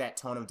even with that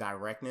tone of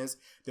directness,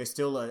 there's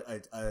still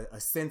a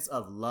sense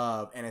of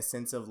love and a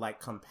sense of like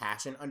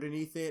compassion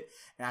underneath it.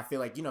 And I feel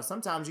like,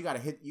 sometimes you gotta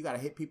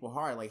hit people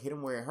hard, like hit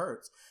them where it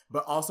hurts,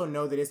 but also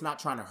know that it's not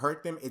trying to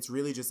hurt them. It's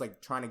really just like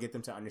trying to get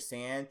them to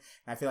understand.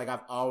 And I feel like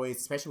I've always,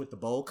 especially with the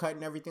bowl cut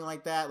and everything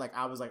like that, like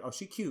I was like, oh,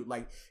 she cute.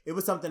 Like it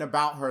was something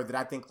about her that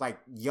I think like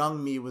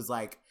young me was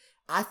like,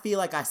 I feel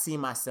like I see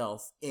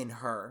myself in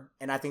her.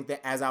 And I think that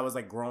as I was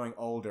like growing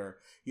older,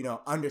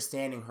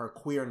 understanding her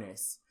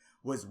queerness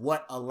was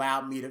what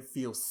allowed me to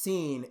feel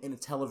seen in a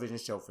television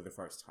show for the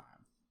first time.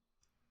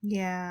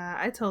 Yeah,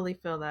 I totally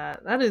feel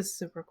that. That is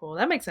super cool.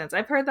 That makes sense.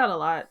 I've heard that a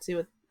lot too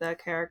with the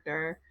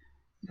character.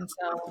 And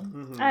so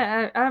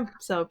I'm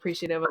so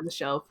appreciative of the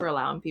show for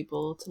allowing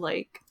people to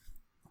like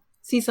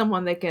see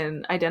someone they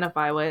can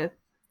identify with,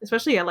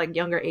 especially at like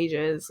younger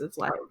ages. It's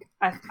like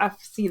I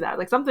see that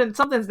like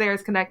something's there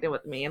is connected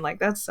with me, and like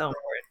that's so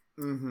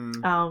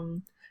important.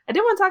 I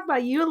did want to talk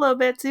about you a little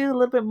bit too, a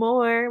little bit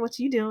more. What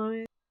you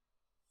doing?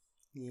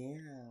 Yeah.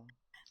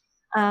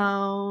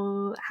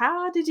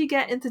 How did you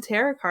get into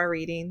tarot card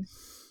reading?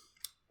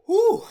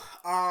 Whew.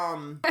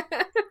 How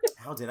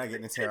did I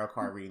get into tarot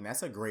card reading?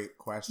 That's a great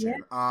question.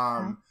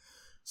 Yeah.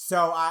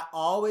 So I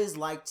always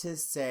like to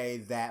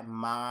say that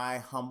my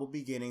humble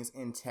beginnings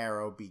in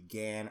tarot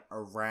began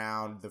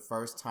around the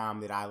first time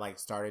that I like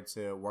started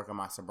to work on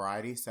my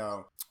sobriety.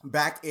 So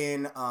back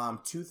in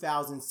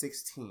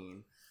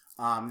 2016,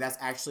 that's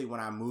actually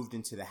when I moved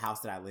into the house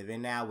that I live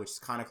in now, which is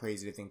kind of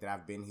crazy to think that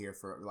I've been here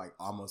for like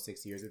almost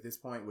 6 years at this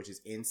point, which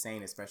is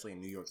insane, especially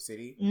in New York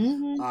City.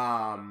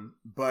 Mm-hmm.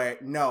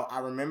 But no, I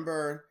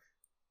remember,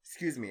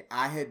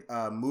 I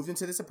had moved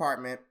into this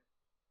apartment.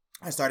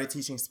 I started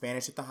teaching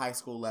Spanish at the high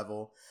school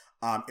level.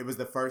 It was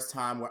the first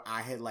time where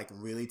I had like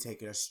really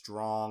taken a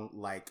strong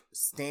like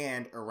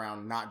stand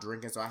around not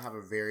drinking. So I have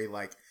a very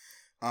like,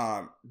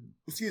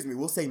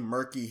 we'll say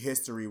murky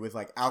history with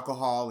like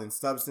alcohol and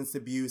substance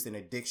abuse and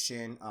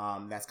addiction.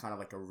 That's kind of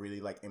like a really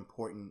like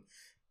important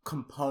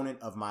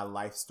component of my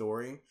life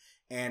story.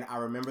 And I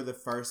remember the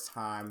first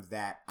time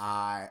that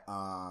I,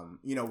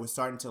 was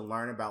starting to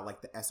learn about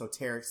like the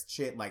esoteric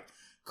shit, like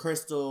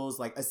crystals,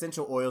 like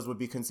essential oils would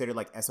be considered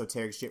like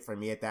esoteric shit for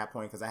me at that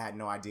point because I had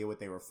no idea what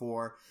they were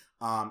for.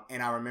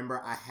 And I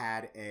remember I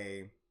had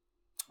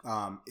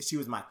she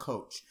was my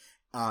coach.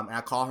 And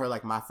I call her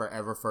like my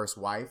forever first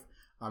wife.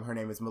 Her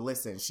name is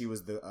Melissa, and she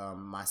was the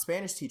my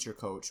Spanish teacher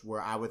coach,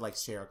 where I would like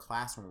share a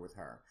classroom with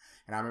her.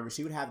 And I remember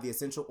she would have the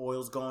essential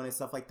oils going and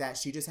stuff like that.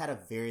 She just had a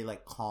very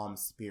like calm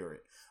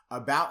spirit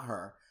about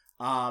her.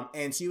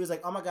 And she was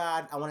like, oh my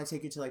God, I want to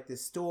take you to like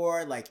this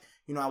store. Like,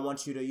 you know, I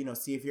want you to, you know,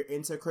 see if you're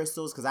into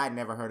crystals. Cause I had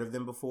never heard of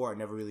them before. I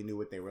never really knew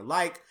what they were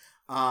like.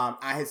 I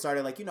had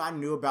started like, you know, I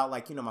knew about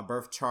like, you know, my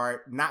birth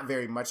chart, not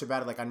very much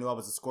about it. Like I knew I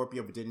was a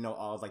Scorpio, but didn't know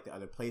all of like the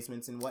other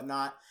placements and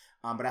whatnot.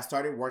 But I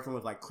started working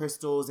with like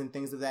crystals and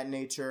things of that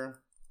nature.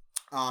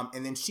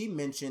 And then she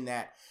mentioned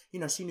that, you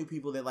know, she knew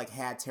people that like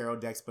had tarot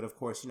decks, but of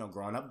course, you know,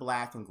 growing up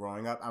Black and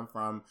growing up, I'm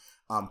from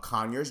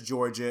Conyers,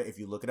 Georgia. If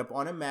you look it up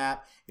on a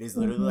map, it is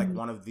literally like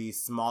one of the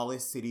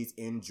smallest cities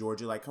in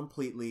Georgia, like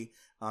completely,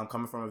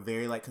 coming from a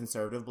very like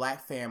conservative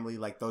Black family.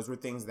 Like those were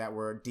things that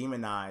were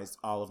demonized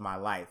all of my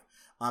life.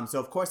 So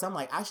of course I'm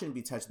like, I shouldn't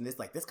be touching this.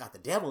 Like this got the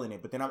devil in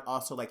it. But then I'm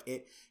also like,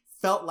 it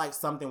felt like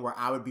something where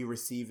I would be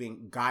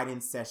receiving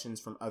guidance sessions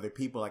from other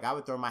people. Like I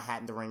would throw my hat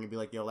in the ring and be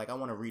like, yo, like I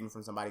want a reading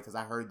from somebody because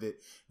I heard that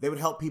they would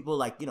help people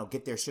like, you know,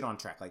 get their shit on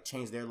track, like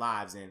change their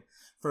lives. And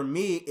for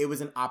me, it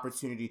was an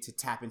opportunity to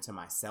tap into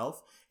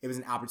myself. It was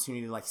an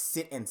opportunity to like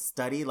sit and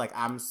study. Like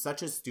I'm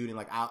such a student.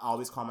 Like I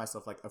always call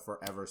myself like a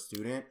forever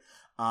student.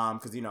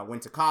 Cause you know,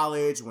 went to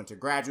college, went to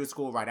graduate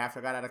school right after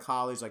I got out of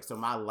college. Like, so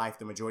my life,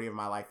 the majority of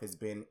my life has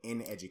been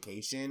in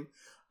education.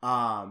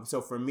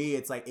 So for me,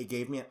 it's like, it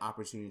gave me an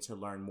opportunity to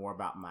learn more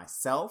about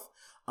myself.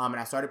 And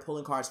I started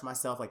pulling cards for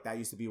myself. Like that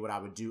used to be what I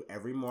would do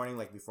every morning,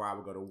 like before I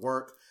would go to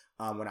work,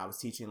 when I was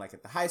teaching like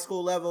at the high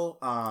school level.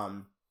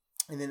 And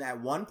then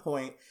at one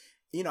point,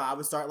 you know, I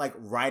would start like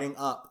writing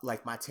up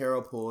like my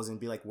tarot pulls and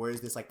be like, where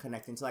is this like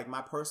connecting to like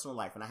my personal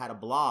life? And I had a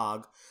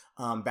blog,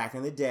 back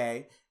in the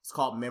day. It's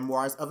called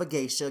Memoirs of a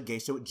Geisha,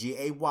 Geisha with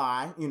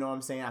G-A-Y. You know what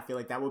I'm saying? I feel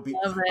like that would be,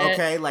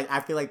 okay. Like, I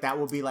feel like that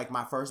would be like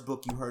my first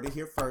book. You heard it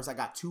here first. I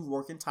got 2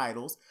 working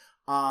titles.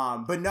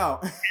 But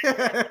no,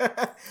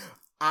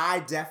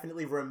 I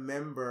definitely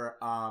remember,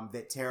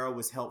 that tarot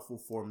was helpful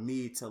for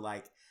me to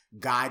like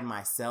guide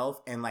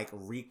myself and like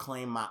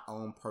reclaim my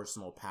own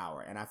personal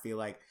power. And I feel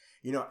like,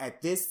 you know,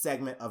 at this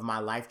segment of my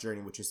life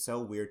journey, which is so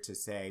weird to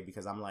say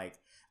because I'm like,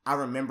 I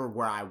remember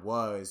where I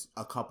was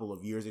a couple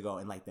of years ago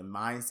and like the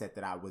mindset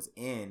that I was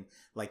in,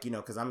 like, you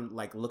know, cause I'm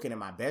like looking at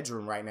my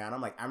bedroom right now and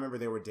I'm like, I remember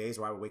there were days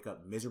where I would wake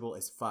up miserable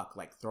as fuck,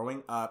 like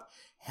throwing up,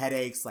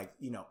 headaches, like,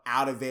 you know,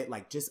 out of it,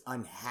 like just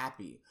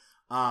unhappy.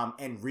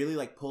 And really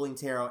like pulling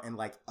tarot and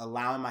like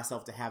allowing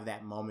myself to have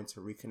that moment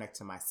to reconnect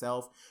to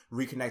myself,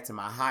 reconnect to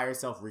my higher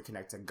self,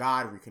 reconnect to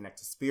God, reconnect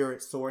to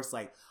spirit, source,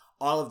 like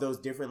all of those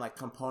different like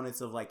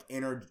components of like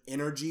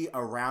energy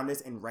around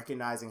us and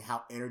recognizing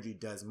how energy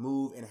does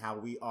move and how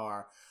we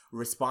are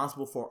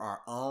responsible for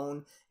our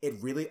own. It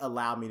really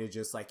allowed me to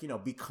just like, you know,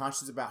 be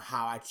conscious about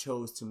how I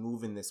chose to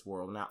move in this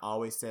world. And I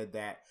always said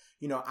that,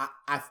 you know,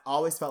 I've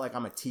always felt like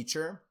I'm a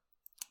teacher,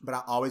 but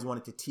I always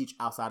wanted to teach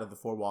outside of the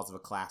 4 walls of a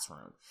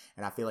classroom.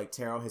 And I feel like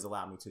tarot has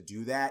allowed me to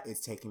do that. It's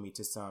taken me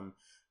to some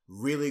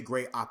really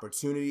great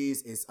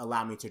opportunities. It's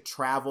allowed me to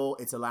travel.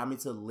 It's allowed me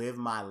to live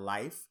my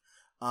life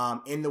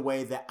in the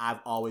way that I've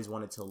always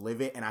wanted to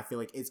live it. And I feel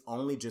like it's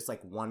only just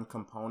like one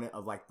component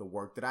of like the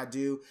work that I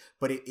do,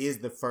 but it is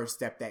the first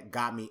step that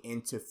got me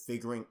into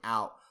figuring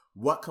out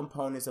what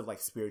components of like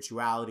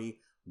spirituality,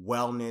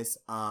 wellness,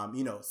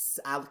 you know,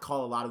 I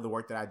call a lot of the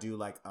work that I do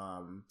like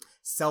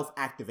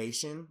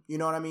self-activation, you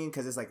know what I mean?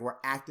 Because it's like we're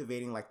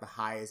activating like the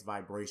highest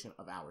vibration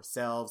of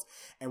ourselves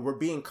and we're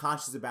being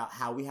conscious about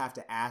how we have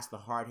to ask the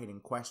hard-hitting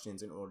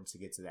questions in order to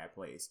get to that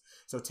place.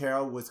 So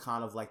tarot was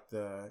kind of like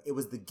it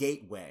was the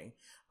gateway.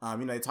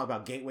 You know, they talk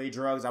about gateway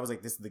drugs. I was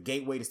like, this is the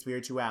gateway to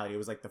spirituality. It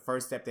was like the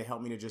first step that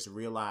helped me to just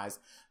realize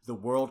the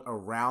world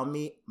around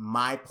me,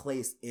 my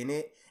place in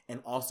it,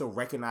 and also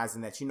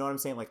recognizing that, you know what I'm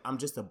saying? Like, I'm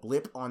just a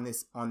blip on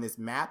this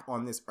map,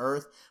 on this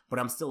earth, but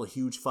I'm still a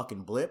huge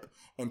fucking blip.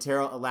 And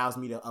tarot allows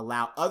me to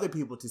allow other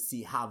people to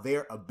see how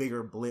they're a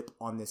bigger blip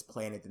on this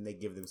planet than they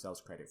give themselves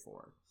credit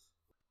for.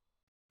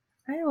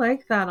 I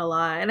like that a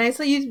lot. And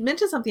so you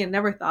mentioned something I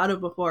never thought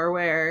of before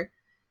where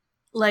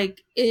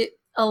like it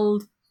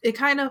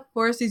kind of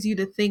forces you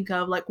to think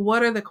of like,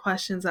 what are the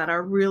questions that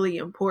are really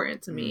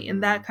important to me?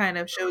 And that kind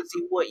of shows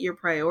you what your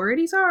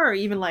priorities are, or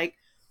even like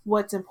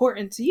what's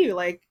important to you.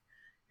 Like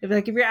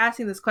if you're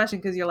asking this question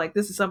because you're like,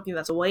 this is something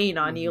that's weighing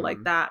on you,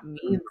 like that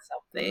means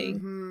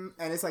something.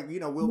 And it's like, you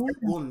know,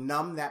 we'll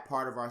numb that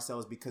part of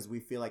ourselves because we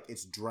feel like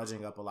it's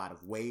drudging up a lot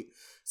of weight.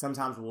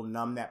 Sometimes we'll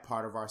numb that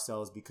part of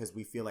ourselves because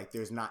we feel like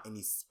there's not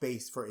any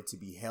space for it to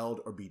be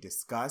held or be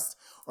discussed,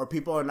 or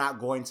people are not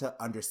going to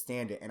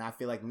understand it. And I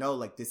feel like, no,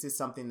 like this is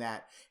something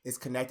that is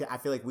connected. I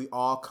feel like we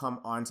all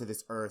come onto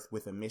this earth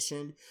with a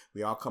mission.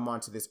 We all come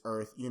onto this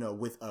earth, you know,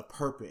 with a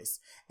purpose.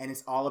 And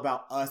it's all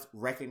about us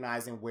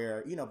recognizing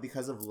where, you know,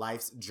 because of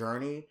life's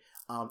journey,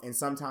 And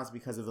sometimes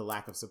because of the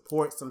lack of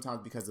support,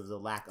 sometimes because of the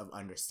lack of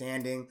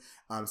understanding,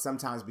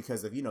 sometimes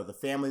because of, the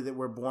family that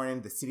we're born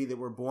in, the city that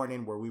we're born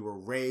in, where we were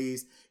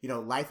raised.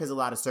 Life has a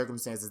lot of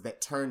circumstances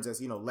that turns us,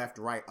 left,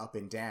 right, up,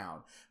 and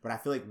down. But I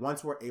feel like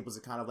once we're able to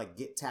kind of like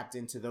get tapped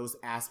into those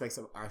aspects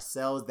of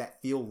ourselves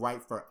that feel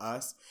right for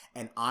us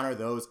and honor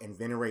those and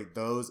venerate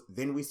those,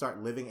 then we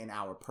start living in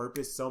our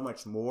purpose so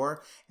much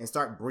more and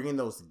start bringing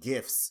those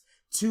gifts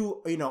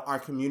to, our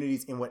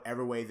communities in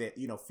whatever way that,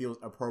 feels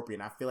appropriate.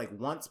 And I feel like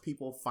once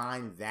people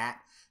find that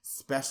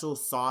special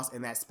sauce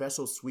and that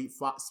special sweet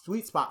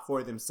spot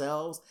for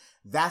themselves,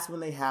 that's when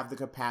they have the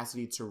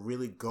capacity to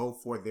really go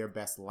for their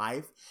best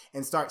life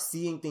and start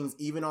seeing things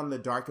even on the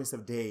darkest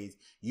of days.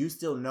 You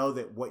still know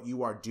that what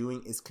you are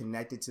doing is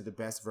connected to the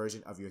best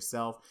version of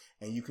yourself,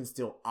 and you can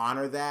still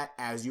honor that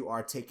as you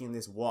are taking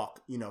this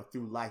walk,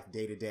 through life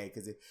day to day.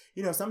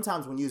 Because,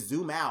 sometimes when you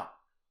zoom out,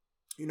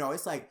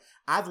 it's like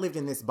I've lived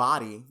in this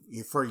body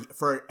for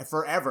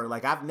forever.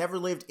 Like I've never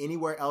lived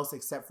anywhere else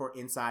except for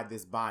inside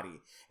this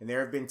body. And there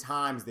have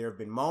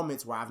been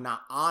moments where I've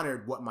not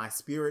honored what my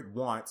spirit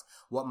wants,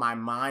 what my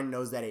mind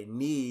knows that it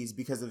needs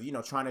because of,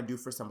 trying to do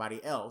for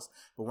somebody else.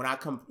 But when I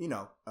come,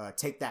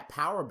 take that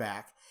power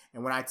back,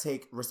 and when I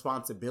take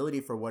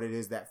responsibility for what it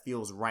is that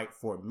feels right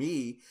for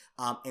me,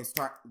 and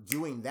start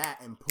doing that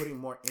and putting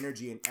more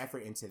energy and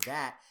effort into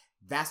that,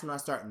 that's when I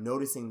start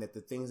noticing that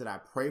the things that I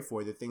pray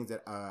for, the things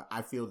that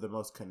I feel the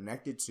most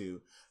connected to,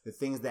 the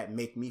things that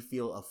make me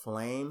feel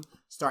aflame,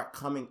 start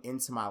coming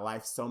into my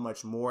life so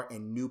much more,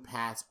 and new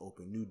paths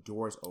open, new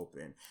doors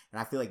open.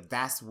 And I feel like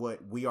that's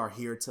what we are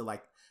here to,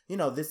 like,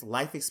 this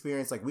life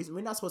experience. Like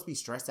we're not supposed to be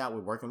stressed out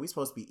with working. We're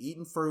supposed to be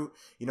eating fruit,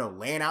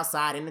 laying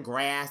outside in the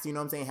grass,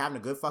 having a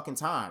good fucking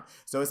time.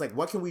 So it's like,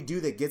 what can we do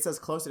that gets us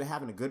closer to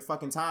having a good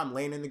fucking time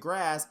laying in the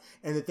grass,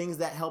 and the things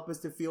that help us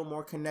to feel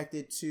more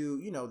connected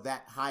to,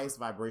 that highest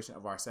vibration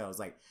of ourselves.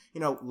 Like,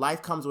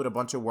 life comes with a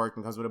bunch of work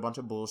and comes with a bunch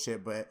of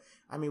bullshit, but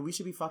I mean, we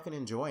should be fucking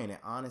enjoying it,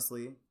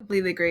 honestly.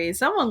 Completely agree.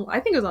 Someone,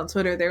 I think it was on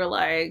Twitter, they were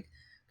like,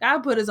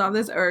 God put us on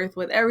this earth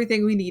with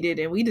everything we needed,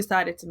 and we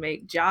decided to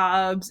make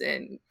jobs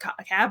and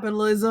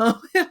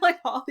capitalism and like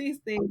all these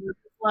things.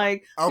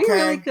 Like, we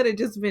really could have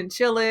just been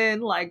chilling,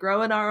 like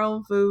growing our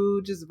own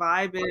food, just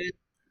vibing.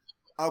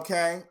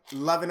 Okay,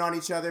 loving on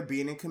each other,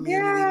 being in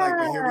community. Like,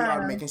 but here we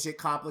are making shit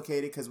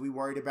complicated because we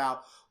worried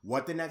about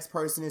what the next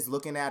person is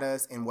looking at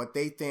us and what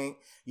they think.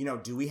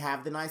 Do we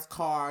have the nice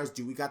cars?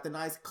 Do we got the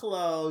nice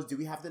clothes? Do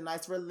we have the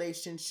nice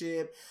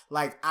relationship?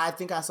 Like, I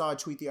think I saw a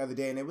tweet the other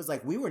day, and it was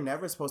like, we were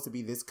never supposed to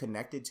be this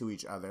connected to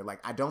each other.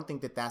 Like, I don't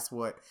think that that's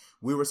what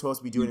we were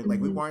supposed to be doing. Mm-hmm.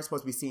 Like, we weren't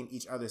supposed to be seeing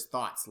each other's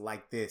thoughts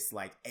like this,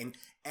 like, and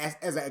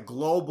as a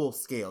global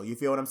scale. You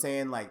feel what I'm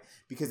saying? Like,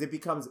 because it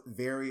becomes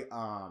very,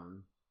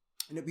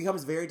 and it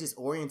becomes very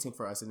disorienting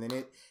for us. And then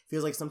it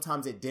feels like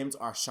sometimes it dims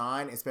our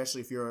shine,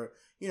 especially if you're,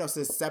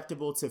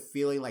 susceptible to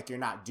feeling like you're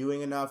not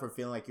doing enough, or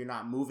feeling like you're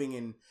not moving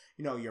in,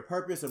 your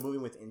purpose, or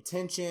moving with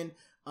intention.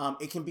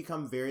 It can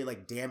become very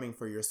like damning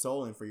for your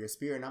soul and for your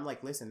spirit. And I'm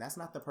like, listen, that's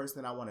not the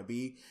person that I want to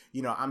be.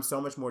 I'm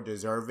so much more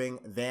deserving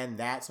than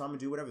that. So I'm gonna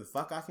do whatever the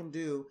fuck I can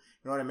do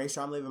in order to make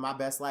sure I'm living my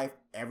best life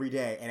every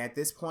day. And at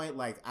this point,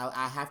 like,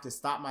 I have to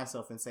stop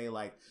myself and say,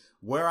 like,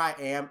 where I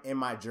am in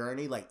my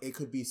journey, like, it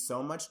could be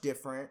so much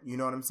different, you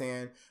know what I'm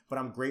saying? But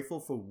I'm grateful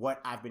for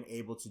what I've been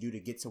able to do to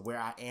get to where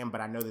I am.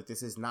 But I know that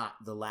this is not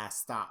the last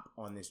stop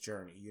on this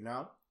journey,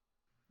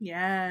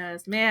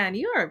 Yes, man,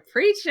 you are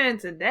preaching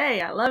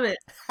today. I love it.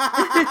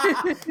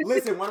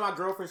 Listen, one of my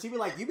girlfriends, she be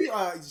like,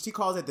 she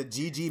calls it the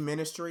GG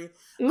ministry.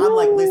 Ooh. I'm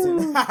like,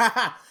 listen,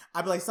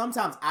 I'd be like,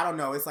 sometimes, I don't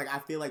know. It's like, I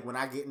feel like when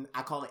I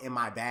call it in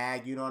my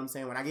bag, you know what I'm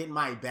saying? When I get in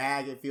my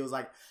bag, it feels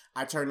like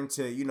I turn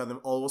into,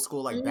 them old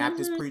school, like,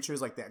 Baptist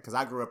preachers like that. Cause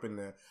I grew up in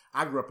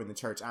the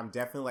church. I'm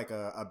definitely like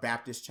a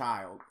Baptist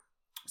child.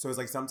 So it's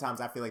like,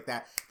 sometimes I feel like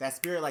that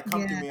spirit like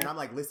come through me, and I'm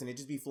like, listen, it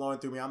just be flowing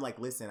through me. I'm like,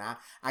 listen,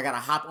 I gotta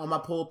hop on my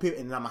pulpit,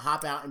 and then I'm gonna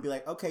hop out and be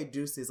like, okay,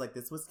 deuces, like,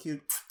 this was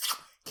cute.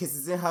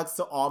 Kisses and hugs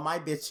to all my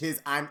bitches.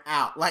 I'm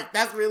out. Like,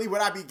 that's really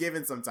what I be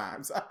giving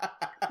sometimes.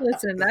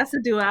 Listen, that's a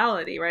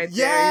duality right there.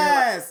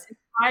 Yes.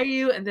 Like,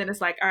 you, and then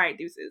it's like, all right,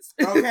 deuces.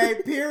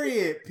 Okay,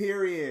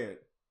 period.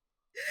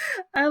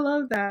 I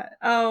love that.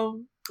 What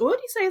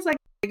would you say is like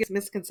the biggest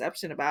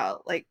misconception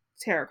about like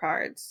tarot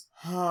cards?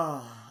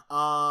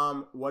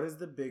 What is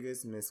the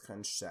biggest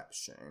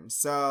misconception?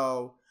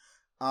 So,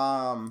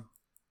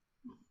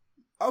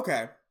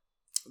 okay.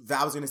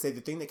 I was going to say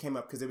the thing that came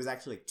up, because it was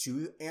actually like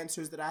two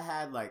answers that I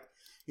had. Like,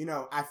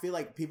 I feel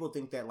like people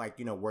think that, like,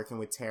 working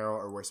with tarot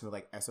or working with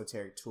like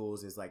esoteric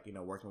tools is like,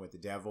 working with the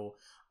devil.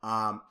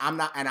 I'm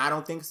not, and I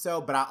don't think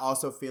so, but I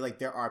also feel like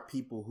there are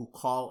people who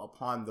call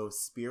upon those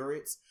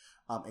spirits,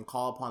 and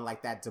call upon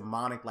like that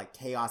demonic, like,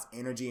 chaos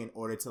energy in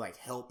order to like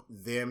help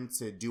them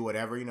to do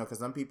whatever, because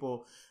some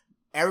people,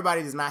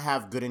 everybody does not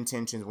have good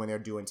intentions when they're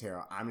doing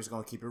tarot. I'm just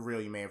going to keep it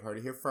real. You may have heard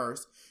it here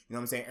first. You know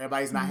what I'm saying?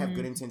 Everybody does not have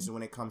good intentions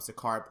when it comes to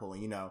card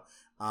pulling,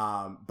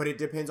 but it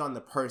depends on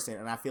the person.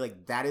 And I feel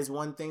like that is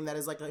one thing that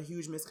is like a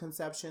huge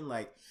misconception.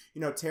 Like,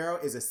 tarot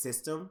is a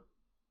system.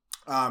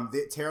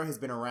 The tarot has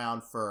been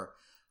around for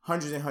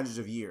hundreds and hundreds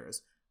of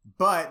years.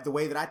 But the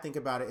way that I think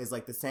about it is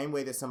like the same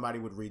way that somebody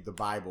would read the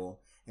Bible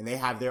and they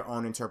have their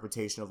own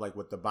interpretation of like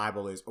what the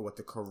Bible is or what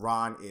the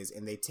Quran is,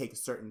 and they take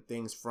certain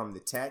things from the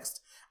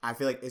text. I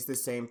feel like it's the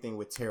same thing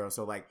with tarot.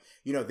 So like,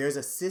 you know, there's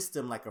a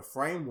system, like a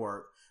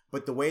framework,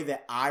 but the way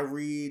that I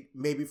read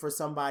maybe for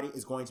somebody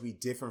is going to be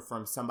different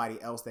from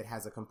somebody else that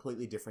has a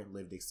completely different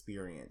lived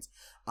experience.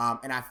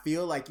 And I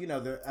feel like, you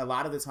know, a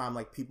lot of the time,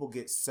 like people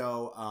get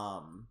so,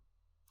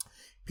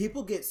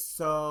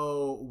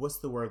 what's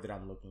the word that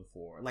I'm looking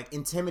for? Like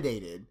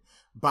intimidated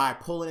by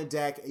pulling a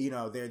deck. You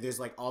know, there's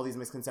like all these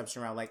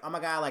misconceptions around like, oh my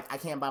God, like I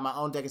can't buy my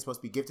own deck. It's supposed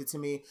to be gifted to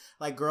me.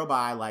 Like, girl,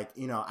 bye. Like,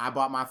 you know, I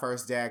bought my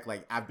first deck.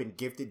 Like I've been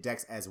gifted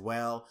decks as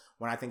well.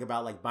 When I think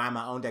about like buying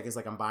my own deck, it's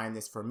like I'm buying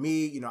this for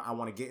me. You know, I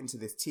want to get into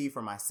this tea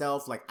for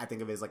myself. Like I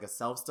think of it as like a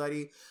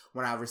self-study.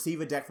 When I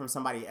receive a deck from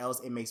somebody else,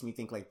 it makes me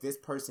think like this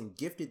person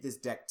gifted this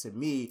deck to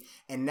me.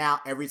 And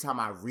now every time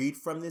I read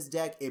from this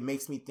deck, it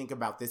makes me think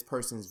about this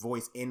person's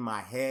voice in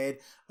my head,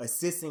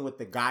 assisting with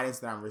the guidance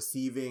that I'm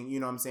receiving, you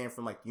know what I'm saying,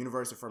 from like the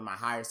universe or from my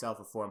higher self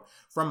or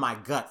from my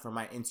gut, from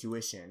my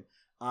intuition.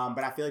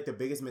 But I feel like the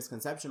biggest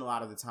misconception a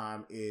lot of the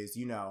time is,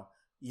 you know,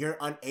 you're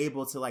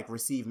unable to like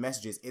receive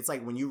messages. It's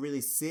like when you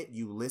really sit,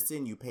 you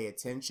listen, you pay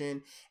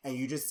attention, and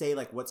you just say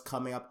like what's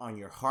coming up on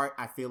your heart.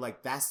 I feel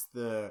like that's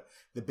the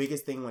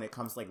biggest thing when it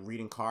comes to like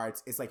reading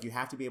cards. It's like you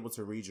have to be able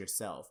to read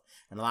yourself.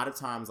 And a lot of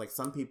times like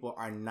some people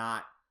are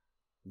not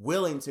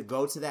willing to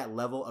go to that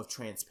level of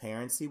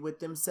transparency with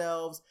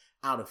themselves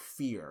out of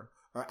fear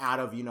or out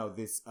of, you know,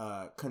 this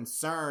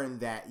concern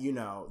that, you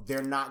know,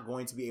 they're not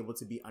going to be able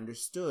to be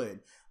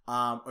understood.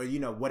 Or, you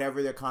know,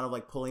 whatever they're kind of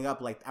like pulling up,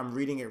 like I'm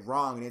reading it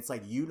wrong. And it's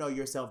like, you know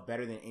yourself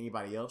better than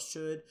anybody else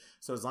should.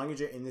 So as long as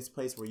you're in this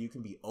place where you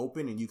can be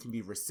open and you can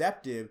be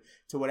receptive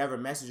to whatever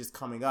message is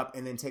coming up,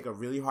 and then take a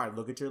really hard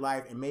look at your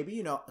life. And maybe,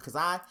 you know, because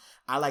I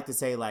like to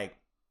say like,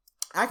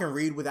 I can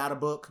read without a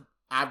book.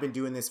 I've been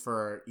doing this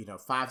for, you know,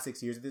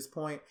 5-6 years at this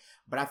point,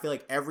 but I feel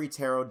like every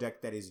tarot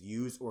deck that is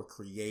used or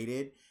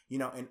created, you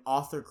know, an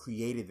author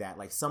created that.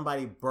 Like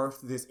somebody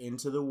birthed this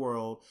into the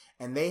world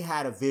and they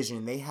had a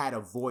vision, they had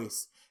a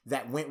voice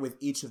that went with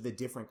each of the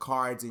different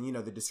cards and, you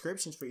know, the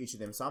descriptions for each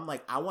of them. So I'm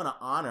like, I want to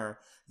honor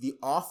the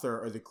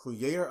author or the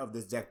creator of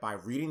this deck by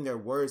reading their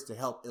words to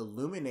help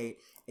illuminate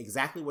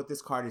exactly what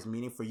this card is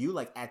meaning for you,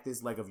 like at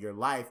this leg of your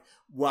life,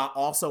 while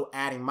also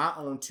adding my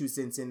own 2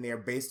 cents in there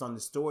based on the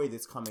story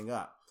that's coming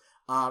up.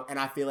 And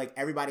I feel like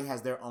everybody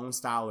has their own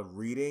style of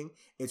reading.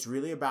 It's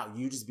really about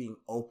you just being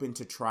open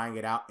to trying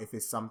it out if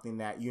it's something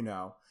that, you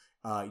know,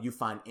 you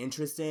find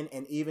interest in.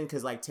 And even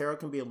because like tarot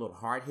can be a little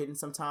hard hitting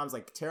sometimes.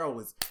 Like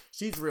tarot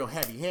she's real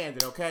heavy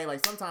handed, okay?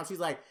 Like sometimes she's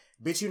like,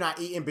 bitch, you not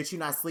eating, bitch, you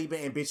not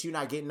sleeping, and bitch, you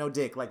not getting no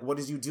dick. Like, what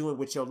is you doing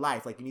with your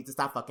life? Like, you need to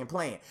stop fucking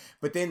playing.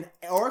 But then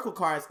Oracle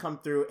cards come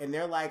through and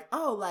they're like,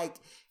 oh, like,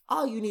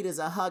 all you need is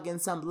a hug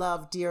and some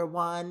love, dear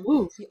one.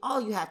 Ooh.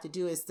 All you have to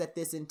do is set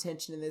this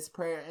intention in this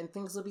prayer and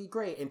things will be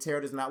great. And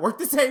tarot does not work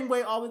the same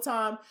way all the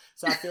time.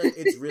 So I feel like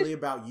it's really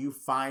about you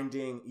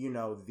finding, you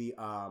know,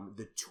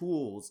 the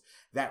tools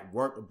that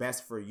work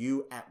best for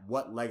you at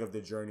what leg of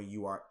the journey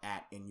you are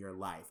at in your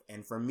life.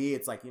 And for me,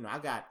 it's like, you know, I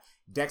got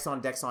decks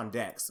on decks on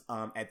decks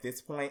at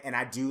this point. And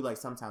I do like,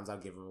 sometimes I'll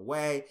give them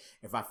away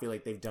if I feel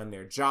like they've done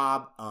their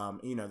job.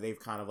 You know, they've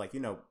kind of like, you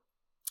know,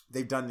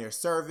 they've done their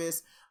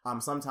service.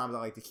 Sometimes I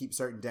like to keep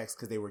certain decks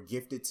because they were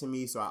gifted to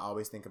me. So I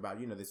always think about,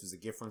 you know, this was a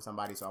gift from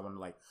somebody. So I want to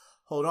like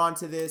hold on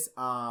to this.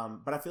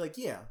 But I feel like,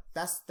 yeah,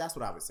 that's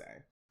what I would say.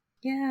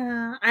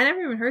 Yeah. I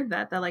never even heard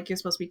that like you're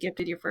supposed to be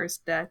gifted your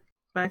first deck.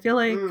 But I feel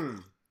like,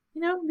 you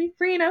know, be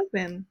free and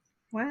open.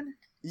 What?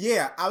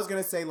 Yeah. I was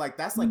going to say like,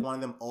 that's like one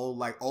of them old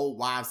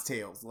wives'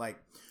 tales. Like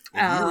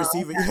if you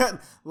receive it,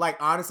 like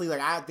honestly,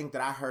 like I think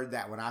that I heard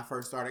that when I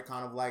first started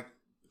kind of like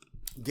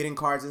getting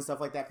cards and stuff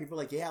like that. People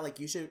are like, yeah, like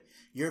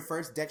your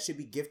first deck should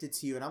be gifted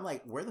to you. And I'm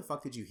like, where the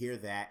fuck did you hear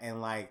that?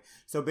 And like,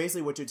 so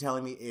basically what you're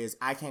telling me is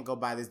I can't go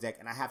buy this deck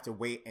and I have to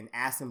wait and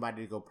ask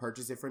somebody to go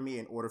purchase it for me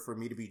in order for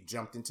me to be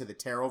jumped into the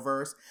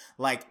Tarotverse.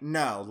 Like,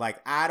 no, like,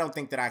 I don't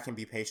think that I can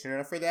be patient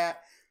enough for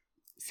that.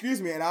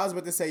 Excuse me. And I was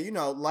about to say, you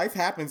know, life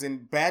happens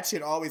and bad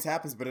shit always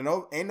happens, but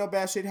ain't no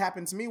bad shit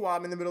happen to me while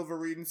I'm in the middle of a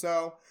reading.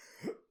 So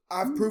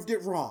I've proved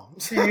it wrong.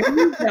 There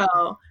you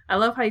go. I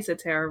love how you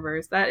said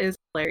Tarotverse. That is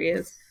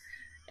hilarious.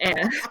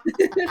 And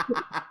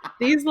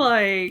he's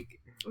like,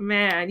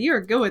 man, you're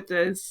good with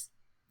this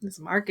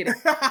marketing.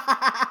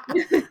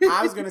 I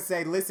was going to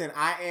say, listen,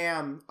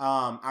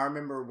 I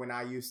remember when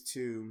I used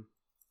to,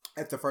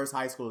 at the first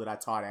high school that I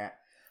taught at,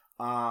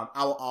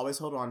 I will always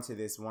hold on to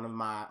this. One of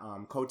my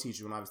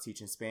co-teachers when I was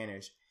teaching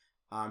Spanish,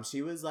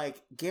 she was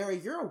like, Gary,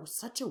 you're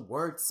such a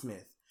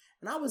wordsmith.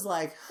 And I was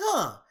like,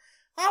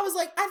 I was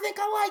like, I think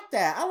I like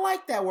that. I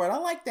like that word. I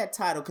like that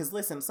title. Because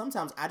listen,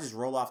 sometimes I just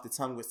roll off the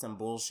tongue with some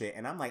bullshit.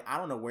 And I'm like, I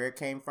don't know where it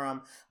came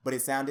from, but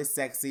it sounded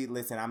sexy.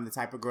 Listen, I'm the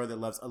type of girl that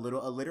loves a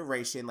little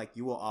alliteration. Like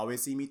you will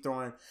always see me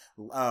throwing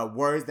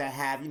words that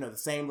have, you know, the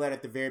same letter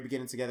at the very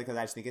beginning together because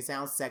I just think it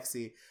sounds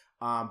sexy.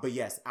 But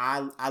yes,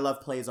 I love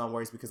plays on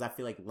words because I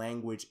feel like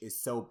language is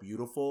so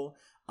beautiful.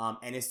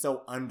 And it's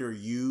so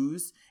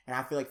underused. And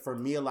I feel like for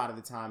me, a lot of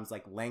the times,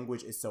 like,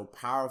 language is so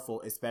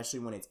powerful, especially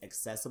when it's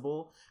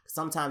accessible.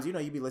 Sometimes, you know,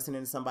 you be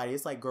listening to somebody,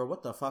 it's like, girl,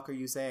 what the fuck are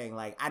you saying?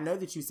 Like, I know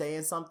that you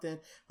saying something,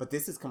 but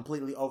this is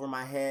completely over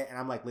my head. And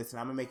I'm like, listen,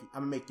 I'm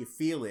gonna make you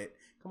feel it.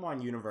 Come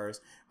on,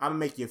 universe. I'm gonna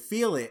make you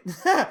feel it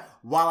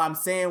while I'm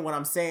saying what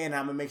I'm saying. And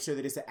I'm gonna make sure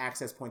that it's an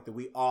access point that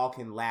we all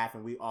can laugh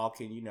and we all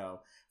can, you know,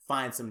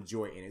 find some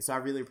joy in it. So I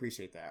really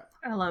appreciate that.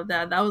 I love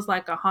that. That was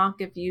like a honk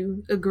if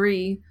you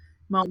agree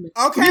moment.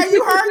 Okay,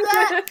 you heard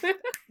that?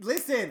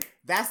 Listen,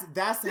 that's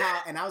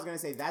how, and I was going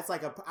to say, that's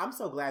like I'm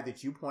so glad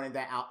that you pointed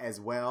that out as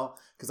well,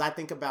 because I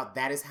think about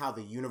that is how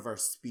the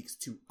universe speaks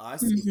to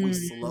us if we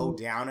slow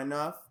down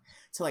enough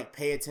to like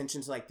pay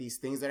attention to like these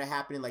things that are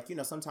happening. Like, you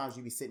know, sometimes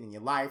you be sitting in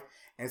your life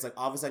and it's like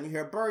all of a sudden you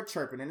hear a bird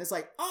chirping and it's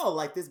like, oh,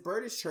 like this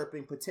bird is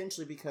chirping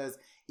potentially because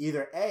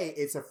either A,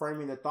 it's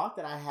affirming the thought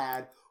that I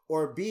had,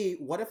 or B,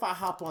 what if I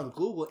hop on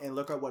Google and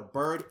look at what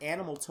bird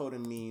animal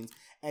totem means?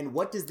 And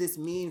what does this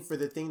mean for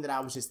the thing that I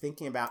was just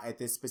thinking about at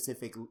this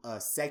specific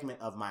segment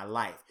of my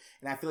life?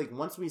 And I feel like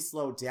once we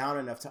slow down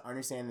enough to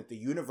understand that the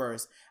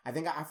universe, I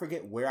think I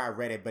forget where I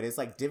read it, but it's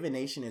like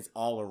divination is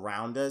all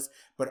around us.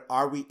 But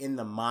are we in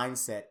the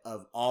mindset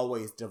of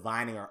always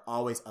divining or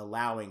always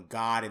allowing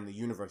God and the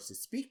universe to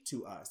speak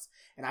to us?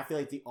 And I feel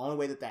like the only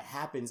way that that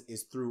happens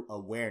is through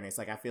awareness.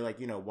 Like, I feel like,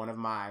 you know, one of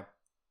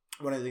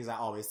the things I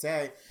always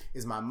say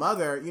is my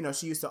mother, you know,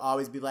 she used to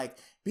always be like,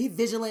 be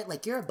vigilant,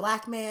 like you're a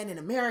black man in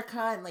America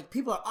and like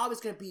people are always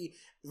going to be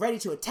ready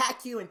to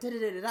attack you and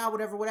da-da-da-da-da,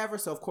 whatever.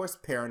 So of course,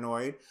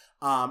 paranoid.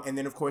 And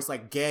then of course,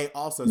 like gay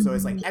also. So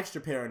it's like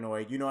extra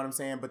paranoid, you know what I'm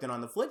saying? But then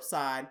on the flip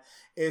side,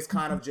 it's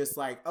kind of just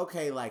like,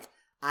 okay, like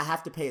I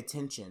have to pay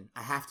attention.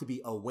 I have to be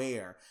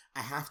aware.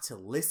 I have to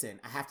listen.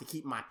 I have to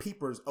keep my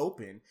peepers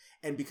open.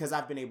 And because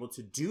I've been able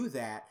to do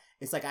that,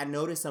 it's like I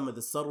notice some of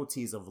the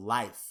subtleties of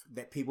life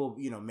that people,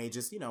 you know, may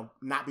just, you know,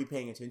 not be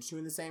paying attention to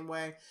in the same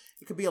way.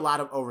 It could be a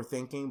lot of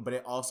overthinking, but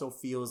it also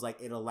feels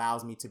like it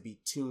allows me to be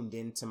tuned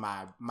into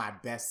my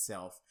best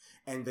self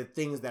and the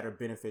things that are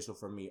beneficial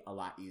for me a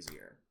lot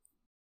easier.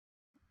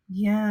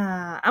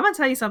 Yeah. I'm going to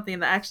tell you something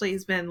that actually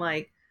has been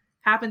like,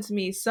 happened to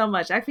me so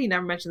much. I actually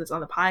never mentioned this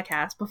on the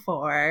podcast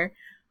before.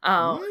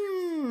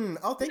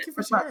 Oh, thank you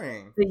for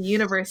sharing. The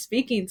universe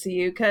speaking to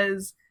you,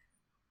 because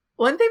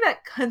one thing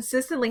that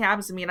consistently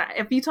happens to me, and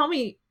if you told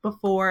me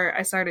before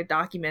I started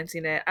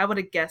documenting it, I would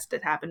have guessed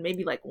it happened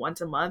maybe like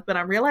once a month, but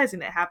I'm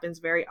realizing it happens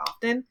very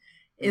often,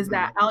 is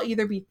that I'll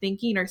either be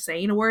thinking or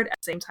saying a word at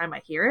the same time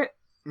I hear it.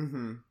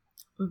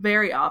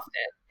 Very often.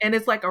 And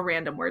it's like a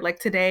random word. Like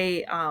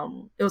today,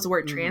 it was the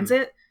word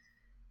transit.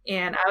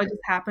 And I would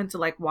just happen to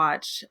like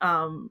watch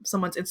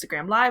someone's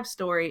Instagram live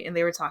story, and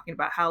they were talking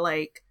about how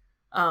like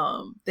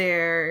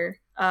we're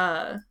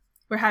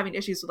having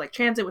issues with like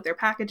transit with their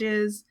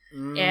packages.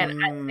 And at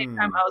the same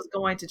time, I was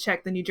going to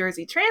check the New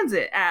Jersey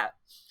Transit app,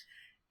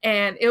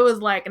 and it was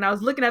like, and I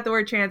was looking at the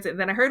word transit, and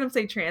then I heard him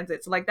say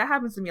transit. So like that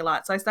happens to me a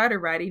lot. So I started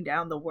writing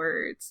down the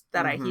words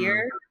that I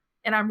hear,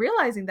 and I'm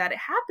realizing that it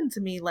happened to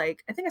me.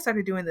 Like I think I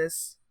started doing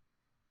this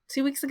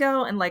 2 weeks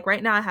ago, and like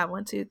right now I have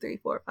 1, 2, 3,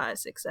 4, 5,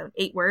 6, 7,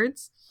 8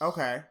 words.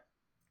 Okay.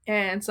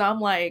 And so I'm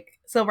like,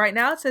 so right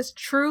now it says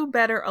true,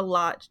 better, a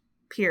lot,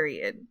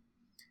 period.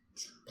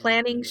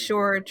 Planning,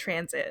 sure,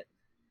 transit.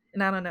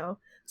 And I don't know.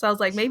 So I was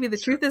like, maybe the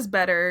truth is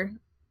better,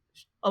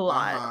 a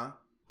lot.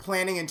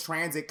 Planning and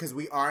transit, because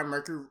we are in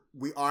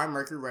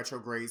Mercury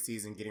retrograde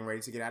season, getting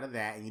ready to get out of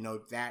that, and you know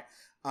that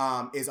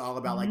is all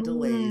about like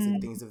delays and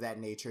things of that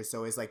nature.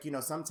 So it's like, you know,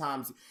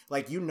 sometimes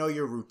like, you know,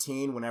 your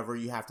routine whenever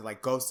you have to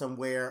like go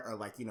somewhere or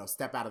like, you know,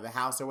 step out of the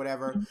house or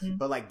whatever,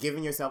 but like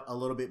giving yourself a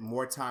little bit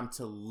more time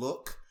to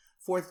look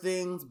for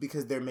things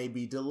because there may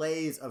be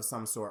delays of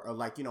some sort or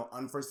like, you know,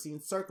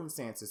 unforeseen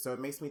circumstances. So it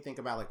makes me think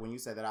about like when you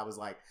said that, I was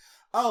like,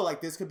 oh,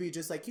 like this could be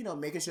just like, you know,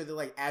 making sure that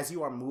like as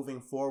you are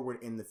moving forward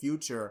in the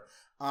future,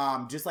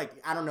 just like,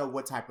 I don't know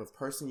what type of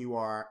person you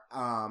are,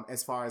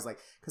 as far as like,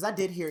 because I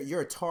did hear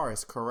you're a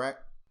Taurus,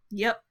 correct?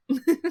 Yep.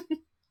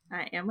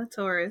 I am a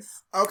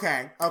Taurus.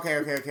 Okay. Oh,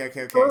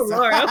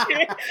 Lord,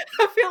 okay.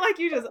 I feel like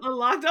you just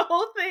unlocked the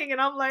whole thing, and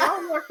I'm like,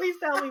 oh, Lord, please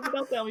tell me, but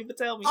don't tell me, but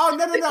tell me. Oh,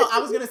 no. I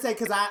was going to say,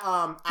 because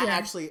I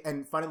actually,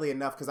 and funnily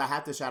enough, because I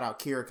have to shout out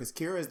Kira, because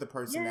Kira is the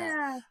person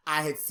that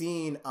I had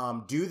seen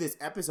do this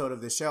episode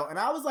of the show, and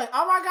I was like,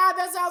 oh my God,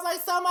 that sounds like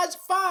so much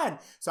fun.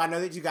 So I know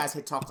that you guys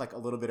had talked like a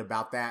little bit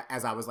about that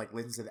as I was like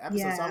listening to the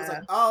episode. Yeah. So I was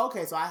like, oh,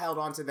 okay. So I held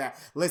on to that.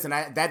 Listen,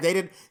 I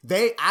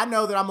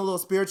know that I'm a little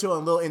spiritual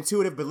and a little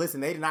intuitive, but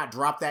listen, they did not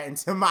drop that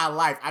into my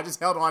life. I just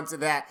held on to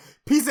that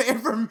piece of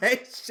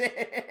information.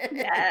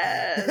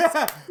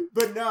 Yes.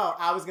 But no,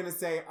 I was gonna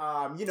say,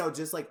 you know,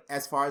 just like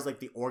as far as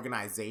like the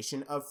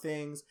organization of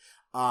things,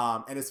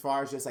 and as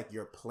far as just like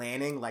your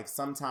planning, like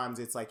sometimes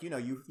it's like, you know,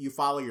 you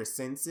follow your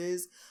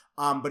senses,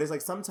 but it's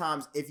like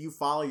sometimes if you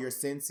follow your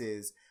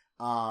senses,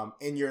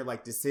 in your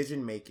like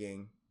decision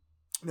making,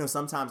 you know,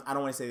 sometimes I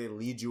don't want to say they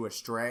lead you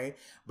astray,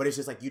 but it's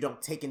just like you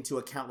don't take into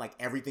account like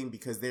everything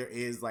because there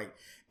is like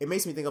it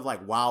makes me think of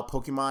like wild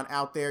Pokemon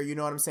out there. You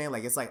know what I'm saying?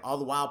 Like it's like all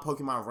the wild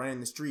Pokemon running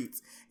the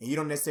streets and you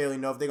don't necessarily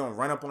know if they're going to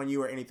run up on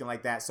you or anything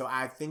like that. So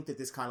I think that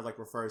this kind of like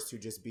refers to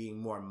just being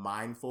more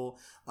mindful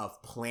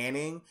of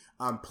planning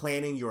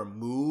your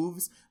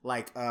moves,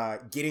 like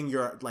getting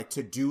your like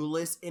to-do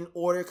list in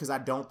order. Cause I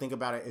don't think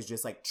about it as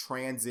just like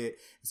transit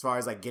as far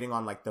as like getting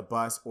on like the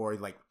bus or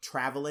like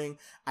traveling.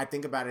 I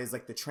think about it as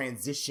like the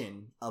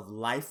transition of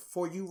life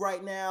for you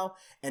right now.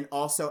 And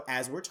also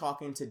as we're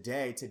talking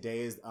today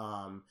is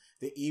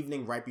the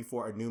evening right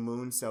before a new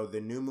moon. So the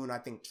new moon, I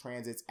think,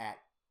 transits at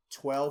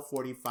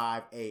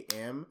 12:45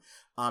 a.m.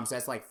 So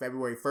that's like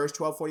February 1st,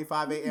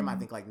 12:45 a.m. I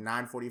think like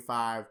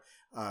 9:45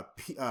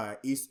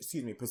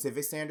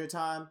 Pacific Standard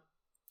Time.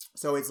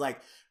 So it's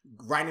like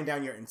writing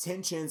down your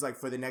intentions like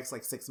for the next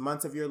like 6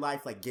 months of your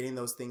life, like getting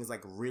those things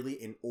like really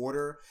in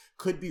order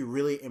could be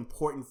really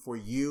important for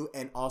you,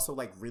 and also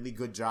like really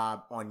good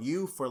job on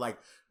you for like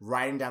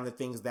writing down the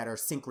things that are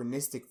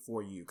synchronistic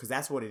for you, because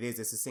that's what it is.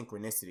 It's a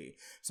synchronicity.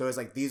 So it's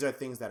like these are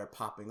things that are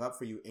popping up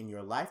for you in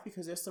your life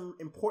because there's some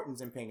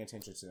importance in paying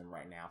attention to them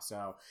right now.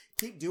 So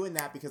keep doing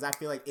that, because I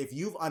feel like if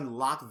you've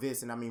unlocked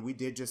this, and I mean we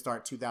did just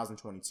start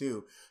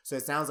 2022, so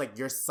it sounds like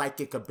your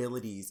psychic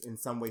abilities in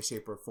some way,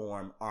 shape, or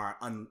form are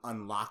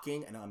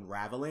unlocking and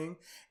unraveling,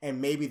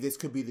 and maybe this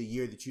could be the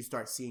year that you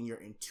start seeing your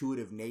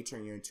intuitive nature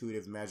and your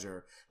intuitive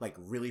measure like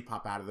really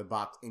pop out of the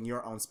box in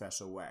your own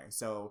special way.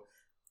 So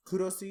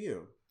kudos to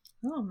you.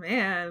 Oh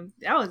man,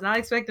 I was not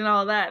expecting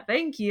all of that.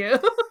 Thank you.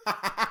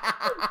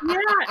 Yeah,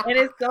 and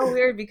it's so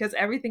weird because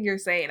everything you're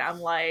saying, I'm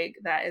like,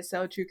 that is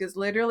so true, because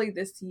literally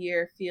this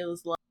year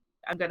feels like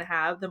I'm gonna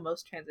have the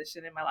most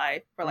transition in my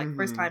life for like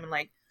first time in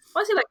like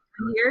honestly like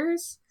 3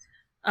 years.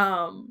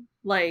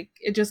 Like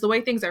it just the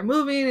way things are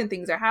moving and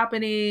things are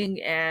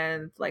happening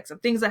and like some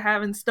things I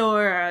have in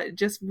store, it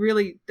just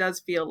really does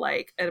feel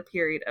like a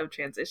period of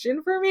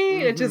transition for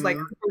me. It's just like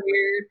super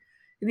weird.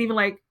 And even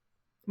like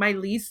my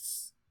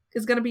lease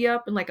is gonna be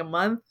up in like a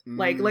month.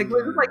 Like just like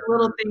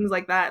little things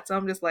like that. So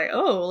I'm just like,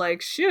 oh,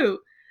 like shoot.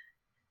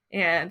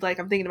 And like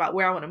I'm thinking about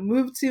where I want to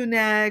move to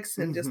next,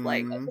 and just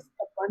like a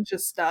bunch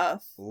of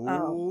stuff.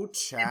 Ooh,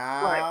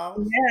 child.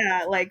 Like,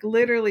 yeah, like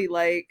literally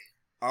like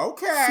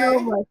okay, so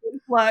much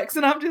influx,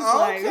 and I'm just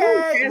like,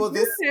 okay. Well,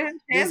 this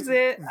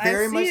transit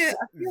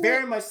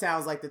very much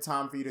sounds like the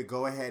time for you to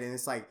go ahead, and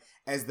it's like,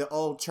 as the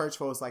old church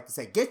folks like to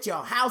say, get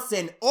your house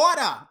in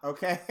order.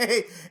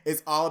 Okay,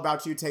 it's all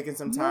about you taking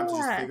some time to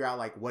just figure out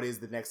like what is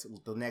the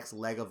next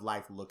leg of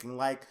life looking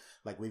like.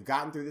 Like we've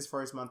gotten through this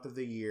first month of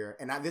the year,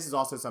 and this is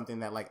also something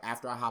that like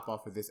after I hop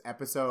off of this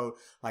episode,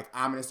 like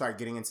I'm gonna start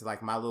getting into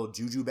like my little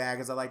juju bag,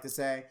 as I like to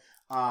say.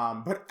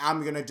 But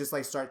I'm gonna just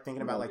like start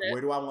thinking about like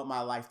where do I want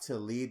my life to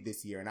lead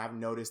this year, and I've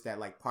noticed that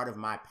like part of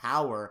my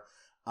power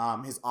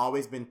has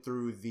always been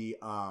through the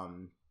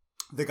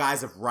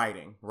guise of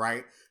writing,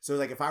 right? So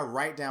like if I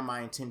write down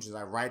my intentions,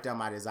 I write down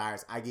my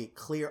desires, I get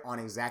clear on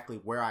exactly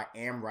where I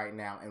am right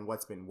now and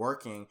what's been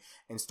working,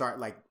 and start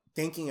like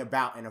thinking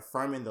about and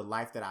affirming the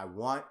life that I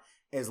want.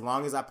 As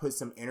long as I put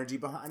some energy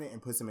behind it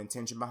and put some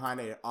intention behind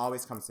it, it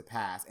always comes to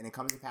pass. And it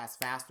comes to pass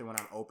faster when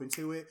I'm open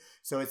to it.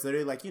 So it's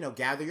literally like,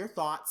 gather your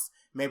thoughts.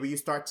 Maybe you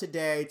start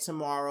today,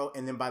 tomorrow,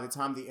 and then by the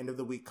time the end of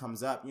the week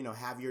comes up,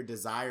 have your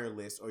desire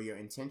list or your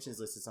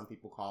intentions list, as some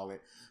people call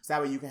it. So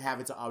that way you can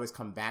have it to always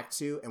come back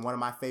to. And one of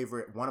my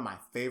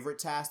favorite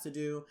tasks to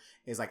do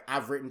is like,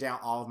 I've written down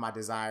all of my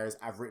desires.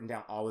 I've written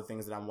down all the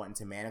things that I'm wanting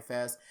to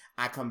manifest.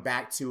 I come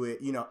back to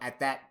it, at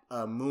that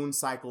moon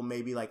cycle,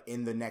 maybe like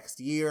in the next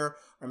year,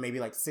 or maybe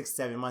like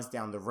 6-7 months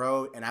down the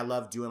road. And I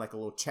love doing like a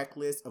little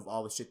checklist of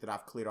all the shit that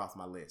I've cleared off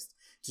my list,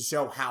 to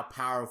show how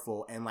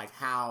powerful and like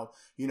how,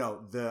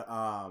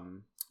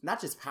 not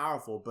just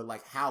powerful, but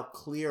like how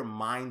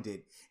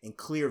clear-minded and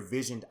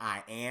clear-visioned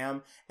I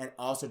am. And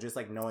also just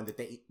like knowing that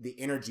the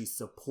energy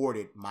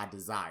supported my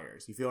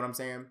desires. You feel what I'm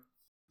saying?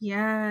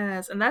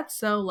 Yes. And that's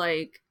so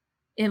like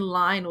in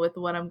line with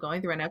what I'm going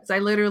through right now. Cause I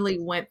literally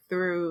went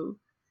through,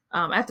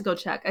 I have to go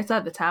check. I still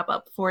had the tab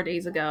up 4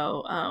 days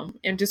ago,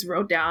 and just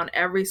wrote down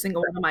every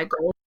single one of my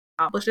goals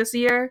accomplished this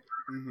year.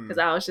 Because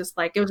I was just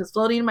like, it was just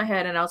floating in my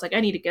head, and I was like, I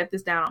need to get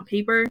this down on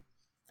paper.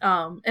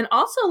 And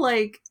also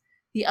like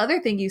the other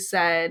thing you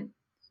said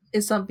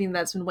is something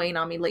that's been weighing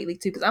on me lately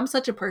too, because I'm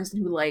such a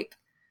person who like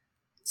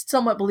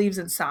somewhat believes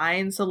in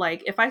signs. So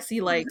like if I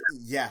see like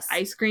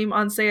ice cream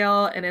on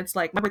sale, and it's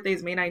like my birthday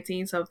is May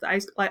 19th, so if the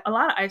ice, like a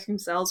lot of ice cream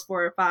sells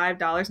for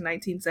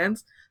 $5.19,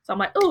 so I'm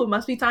like, oh, it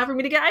must be time for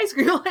me to get ice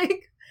cream.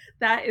 Like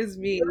that is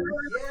me,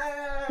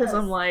 because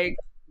I'm like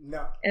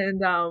no.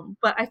 And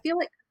but I feel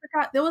like I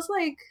forgot, there was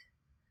like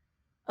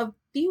a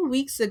few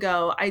weeks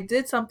ago I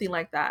did something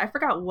like that. I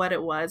forgot what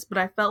it was, but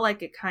I felt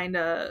like it kind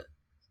of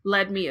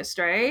led me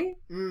astray.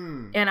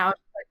 And I was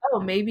like, oh,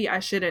 maybe I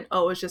shouldn't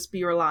always just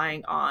be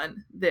relying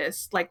on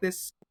this, like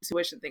this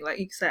intuition thing, like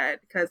you said,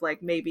 because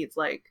like maybe it's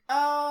like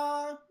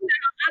I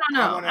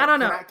don't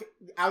know.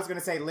 I was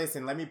gonna say,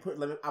 listen, I'm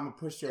gonna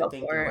push your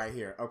thinking right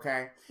here,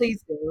 okay?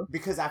 Please do.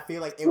 Because I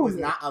feel like it was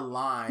not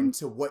aligned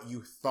to what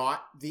you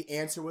thought the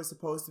answer was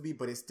supposed to be,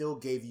 but it still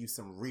gave you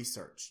some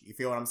research. You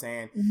feel what I'm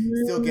saying?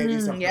 Still gave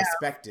you some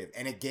perspective,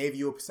 and it gave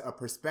you a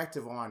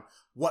perspective on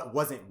what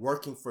wasn't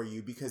working for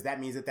you, because that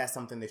means that that's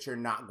something that you're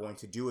not going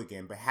to do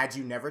again. But had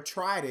you never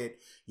tried it,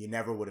 you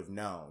never would have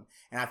known.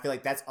 And I feel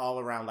like that's all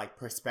around like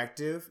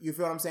perspective. You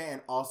feel what I'm saying?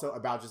 And also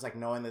about just like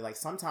knowing that like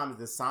sometimes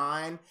the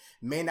sign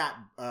may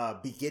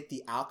not beget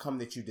the outcome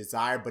that you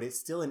desire, but it's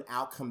still an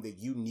outcome that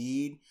you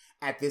need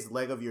at this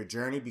leg of your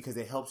journey, because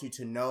it helps you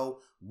to know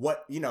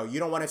what, you know, you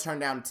don't want to turn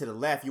down to the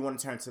left, you want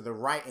to turn to the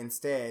right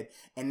instead.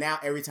 And now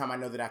every time I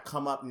know that I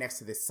come up next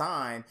to this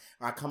sign,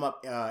 or I come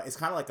up, it's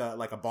kind of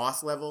like a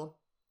boss level.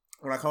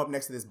 When I come up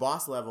next to this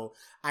boss level,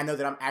 I know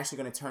that I'm actually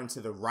going to turn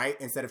to the right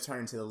instead of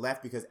turning to the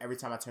left, because every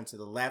time I turn to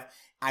the left,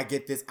 I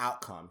get this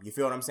outcome. You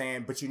feel what I'm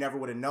saying? But you never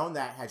would have known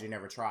that had you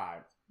never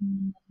tried.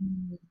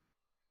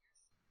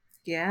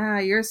 Yeah,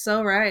 you're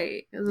so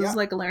right. It was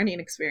like a learning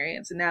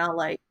experience. And now,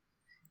 like,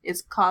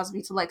 it's caused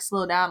me to like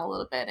slow down a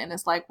little bit. And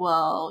it's like,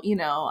 well, you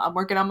know, I'm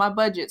working on my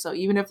budget. So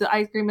even if the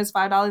ice cream is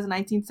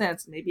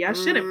 $5.19, maybe I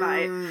shouldn't buy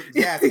it.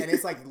 Yes. And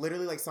it's like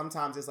literally like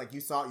sometimes it's like you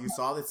saw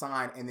the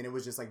sign, and then it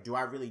was just like, do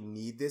I really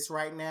need this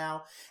right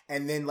now?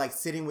 And then like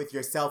sitting with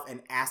yourself and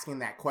asking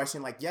that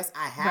question, like, yes,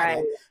 I had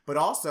it, but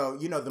also,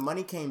 you know, the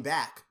money came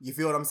back. You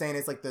feel what I'm saying?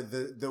 It's like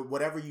the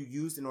whatever you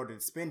used in order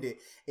to spend it,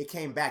 it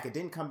came back. It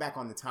didn't come back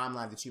on the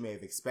timeline that you may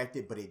have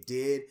expected, but it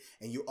did.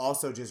 And you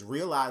also just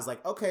realized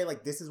like, okay,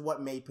 like this is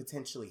what may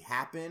potentially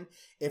happen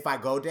if I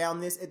go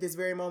down this at this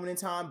very moment in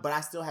time, but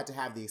I still had to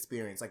have the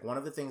experience. Like one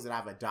of the things that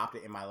I've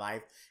adopted in my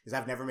life is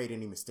I've never made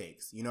any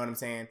mistakes. You know what I'm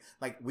saying?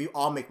 Like we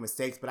all make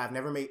mistakes, but I've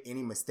never made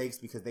any mistakes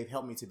because they've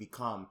helped me to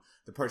become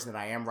the person that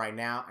I am right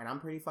now. And I'm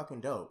pretty fucking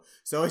dope.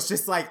 So it's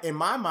just like in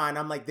my mind,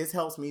 I'm like, this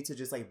helps me to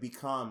just like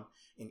become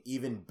an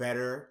even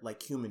better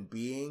like human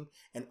being,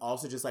 and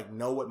also just like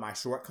know what my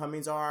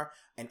shortcomings are,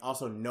 and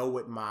also know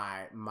what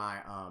my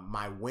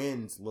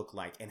wins look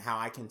like, and how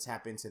I can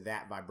tap into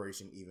that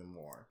vibration even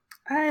more.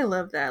 I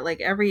love that.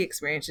 Like every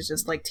experience is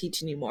just like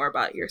teaching you more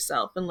about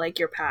yourself and like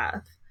your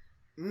path.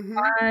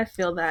 I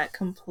feel that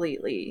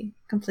completely.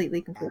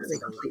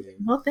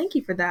 Well, thank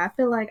you for that. I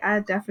feel like I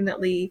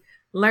definitely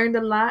learned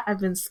a lot. I've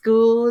been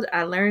schooled.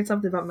 I learned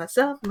something about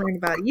myself, learned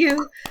about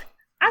you.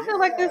 I feel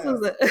like this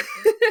was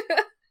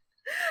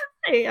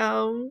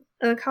an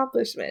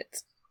accomplishment.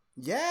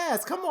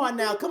 Yes, come on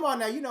now.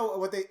 You know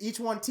what each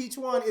one teach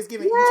one is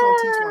giving each one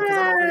teach one, because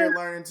I'm over here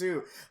learning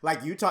too.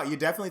 Like you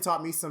definitely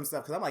taught me some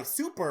stuff, because I'm like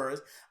supers.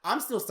 I'm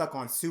still stuck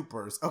on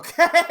supers.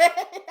 Okay.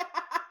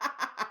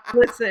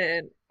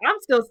 Listen, I'm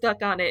still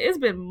stuck on it. It's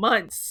been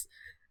months,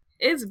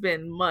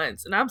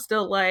 and I'm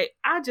still like,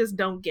 I just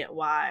don't get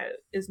why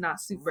it's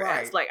not super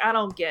X. Like I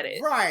don't get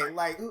it. Right,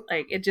 like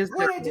it just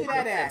where did they do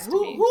that at?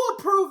 Who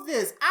approved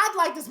this? I'd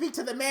like to speak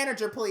to the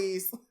manager,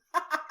 please.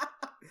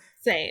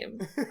 Same.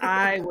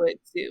 I would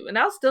too. And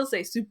I'll still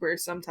say super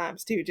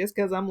sometimes too, just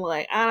because I'm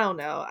like, I don't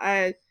know.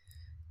 I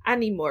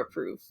need more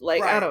proof.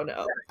 Like, I don't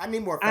know. I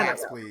need more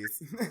facts,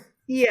 please.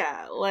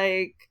 Yeah,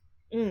 like,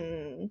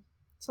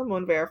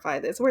 someone verify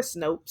this. We're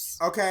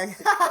Snopes. Okay.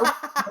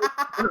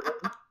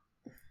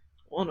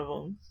 One of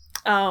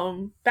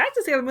them. Back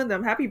to Sailor Moon,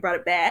 I'm happy you brought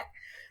it back,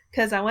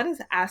 because I wanted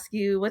to ask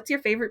you, what's your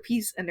favorite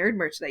piece of nerd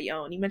merch that you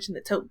own? You mentioned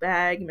the tote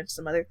bag, you mentioned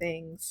some other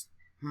things.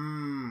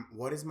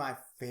 What is my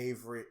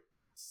favorite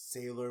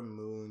Sailor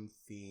Moon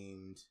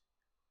themed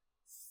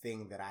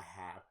thing that I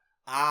have?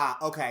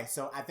 Okay.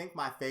 So I think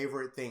my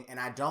favorite thing, and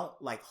I don't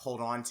like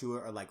hold on to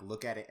it or like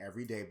look at it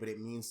every day, but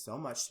it means so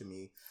much to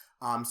me.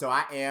 So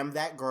I am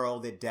that girl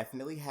that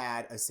definitely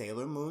had a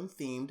Sailor Moon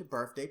themed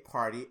birthday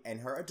party in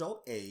her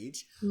adult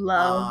age.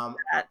 Love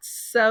that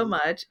so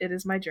much. It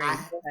is my dream.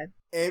 Go ahead.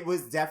 It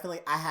was definitely,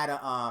 I had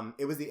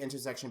it was the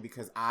intersection,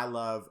 because I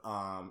love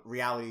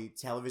reality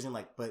television,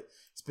 like, but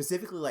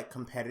specifically like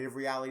competitive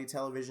reality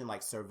television,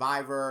 like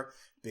Survivor,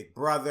 Big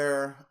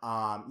Brother,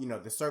 you know,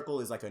 The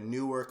Circle is like a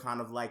newer kind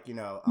of like, you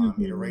know,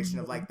 iteration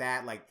of like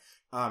that, like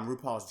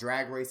RuPaul's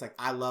Drag Race. Like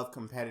I love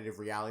competitive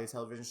reality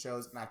television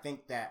shows, and I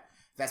think that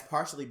that's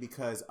partially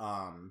because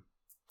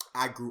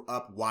I grew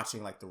up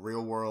watching like The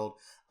Real World.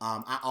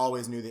 I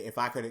always knew that if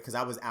I could, because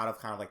I was out of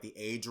kind of like the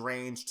age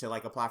range to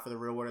like apply for The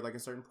Real World at like a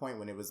certain point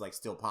when it was like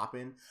still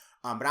popping.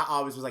 But I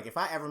always was like, if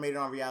I ever made it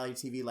on reality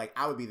TV, like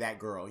I would be that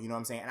girl, you know what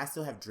I'm saying? And I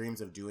still have dreams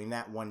of doing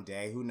that one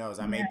day. Who knows?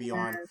 I may be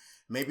on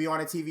a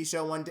TV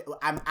show one day.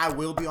 I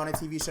will be on a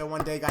TV show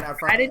one day. Gotta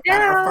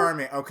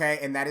affirm it, okay?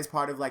 And that is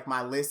part of like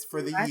my list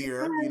for the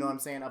year. You know what I'm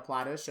saying?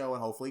 Apply to a show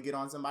and hopefully get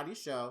on somebody's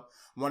show.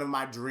 One of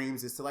my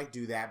dreams is to like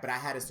do that. But I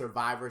had a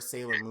Survivor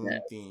Sailor Moon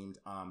themed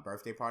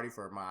birthday party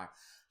for my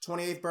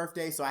 28th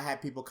birthday. So I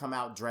had people come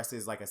out dressed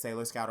as like a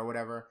Sailor Scout or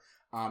whatever.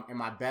 And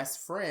my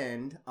best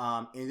friend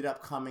ended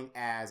up coming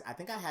as, I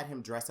think I had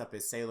him dress up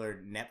as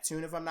Sailor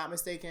Neptune, if I'm not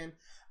mistaken.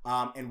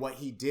 And what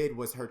he did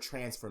was her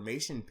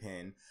transformation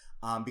pin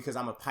because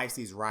I'm a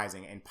Pisces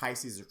rising, and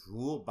Pisces is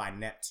ruled by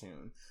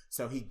Neptune.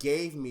 So he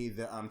gave me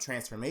the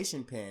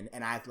transformation pin,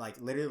 and I like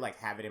literally like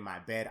have it in my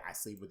bed. I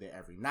sleep with it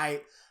every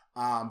night.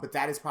 But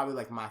that is probably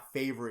like my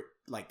favorite,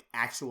 like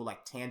actual,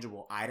 like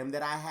tangible item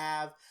that I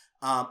have.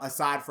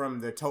 Aside from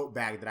the tote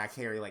bag that I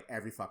carry like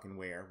every fucking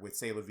where with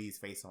Sailor V's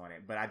face on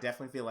it. But I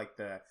definitely feel like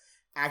the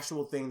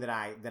actual thing that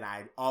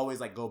I always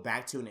like go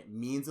back to, and it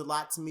means a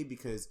lot to me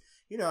because,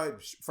 you know,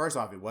 first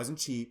off, it wasn't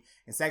cheap.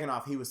 And second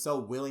off, he was so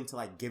willing to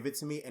like give it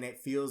to me. And it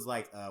feels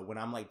like when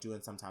I'm like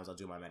doing, sometimes I'll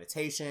do my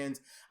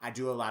meditations. I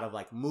do a lot of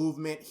like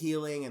movement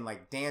healing and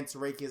like dance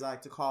Reiki, as I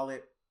like to call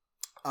it.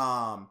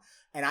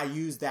 And I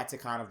use that to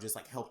kind of just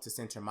like help to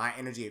center my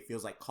energy. It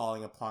feels like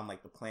calling upon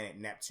like the planet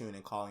Neptune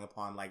and calling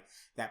upon like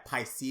that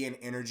Piscean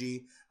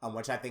energy,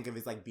 which I think of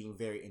as like being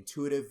very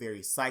intuitive,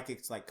 very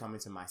psychic to like come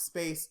into my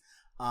space.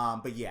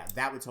 But yeah,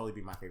 that would totally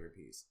be my favorite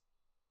piece.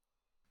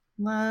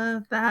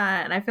 Love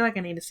that. And I feel like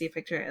I need to see a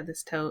picture of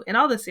this tote and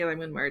all the Sailor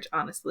Moon merch,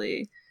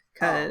 honestly,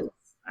 because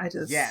I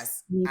just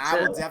I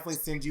will definitely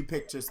send you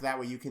pictures so that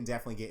way you can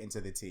definitely get into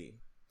the tea.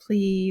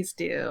 Please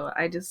do.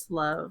 I just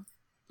love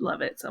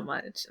it so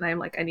much, and I'm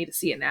like, I need to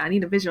see it now. I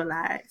need to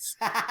visualize.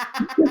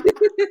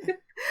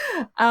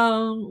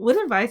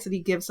 What advice would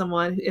you give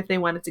someone if they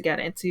wanted to get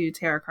into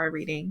tarot card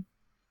reading,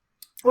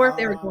 or if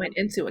they were going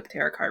into a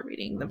tarot card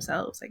reading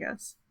themselves, I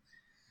guess?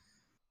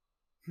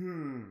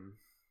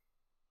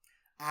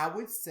 I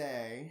would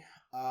say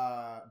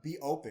be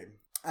open.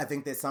 I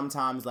think that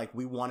sometimes like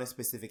we want a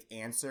specific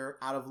answer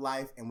out of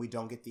life and we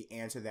don't get the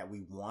answer that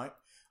we want.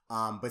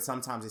 But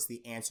sometimes it's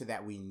the answer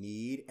that we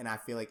need. And I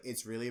feel like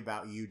it's really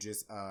about you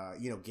just,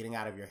 getting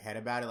out of your head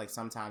about it. Like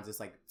sometimes it's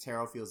like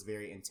tarot feels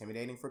very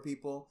intimidating for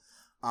people.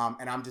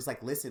 And I'm just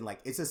like, listen, like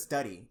it's a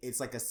study.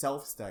 It's like a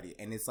self-study.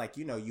 And it's like,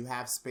 you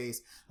have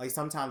space. Like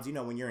sometimes,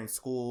 when you're in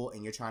school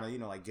and you're trying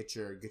to, like get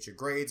your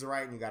grades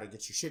right and you got to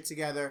get your shit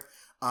together.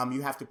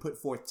 You have to put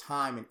forth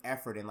time and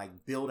effort and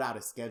like build out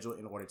a schedule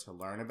in order to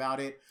learn about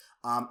it.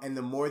 And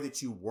the more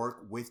that you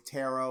work with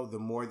tarot, the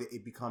more that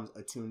it becomes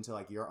attuned to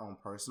like your own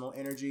personal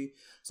energy.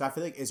 So I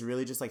feel like it's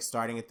really just like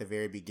starting at the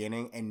very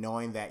beginning and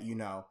knowing that,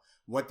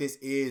 what this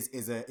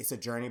it's a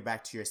journey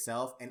back to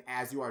yourself. And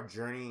as you are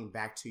journeying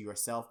back to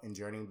yourself and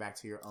journeying back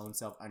to your own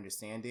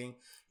self-understanding,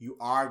 you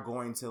are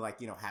going to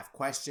like, have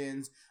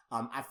questions.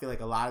 I feel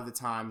like a lot of the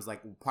times,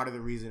 like part of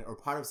the reason or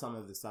part of some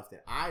of the stuff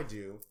that I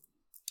do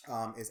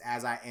is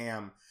as I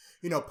am,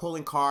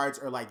 pulling cards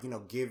or like,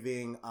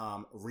 giving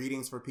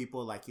readings for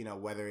people, like,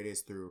 whether it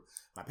is through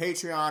my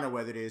Patreon or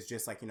whether it is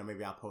just like,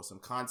 maybe I'll post some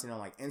content on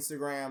like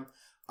Instagram.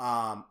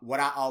 What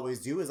I always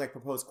do is like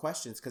propose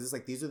questions because it's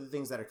like these are the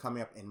things that are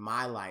coming up in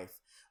my life.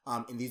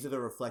 And these are the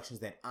reflections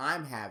that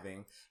I'm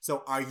having.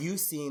 So are you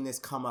seeing this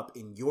come up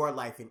in your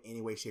life in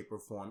any way, shape, or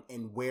form?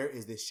 And where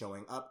is this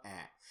showing up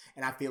at?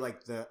 And I feel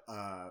like the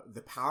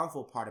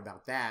powerful part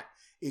about that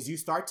is you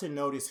start to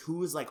notice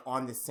who is like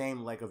on the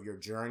same leg of your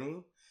journey.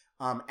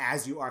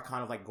 As you are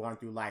kind of like going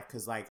through life.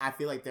 Cause like, I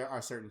feel like there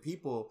are certain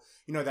people,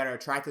 that are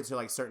attracted to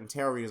like certain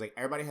tarot readers. Like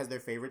everybody has their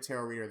favorite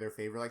tarot reader, their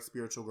favorite like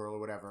spiritual girl or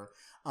whatever.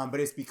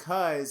 But it's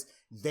because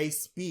they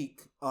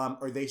speak,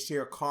 or they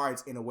share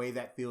cards in a way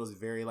that feels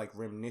very like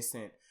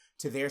reminiscent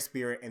to their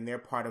spirit and their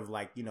part of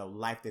like,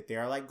 life that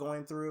they're like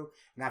going through.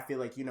 And I feel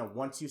like,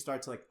 once you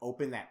start to like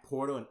open that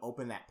portal and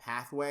open that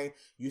pathway,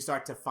 you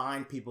start to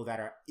find people that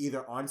are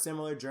either on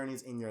similar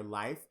journeys in your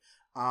life,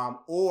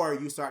 or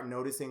you start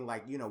noticing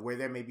like, where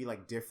there may be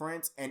like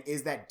difference. And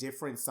is that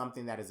difference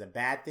something that is a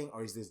bad thing?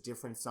 Or is this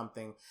difference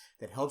something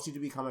that helps you to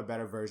become a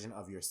better version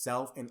of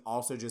yourself and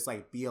also just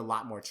like be a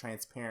lot more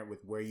transparent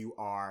with where you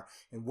are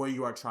and where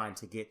you are trying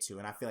to get to?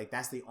 And I feel like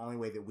that's the only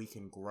way that we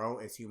can grow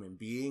as human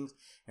beings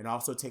and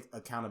also take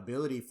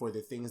accountability for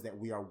the things that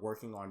we are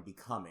working on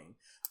becoming.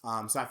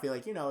 So I feel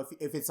like,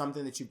 if it's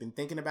something that you've been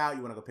thinking about,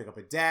 you want to go pick up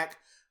a deck,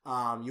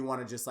 you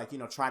want to just like,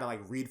 try to like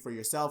read for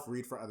yourself,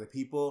 read for other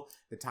people.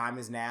 The time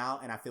is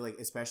now. And I feel like,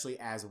 especially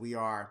as we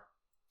are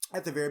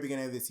at the very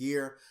beginning of this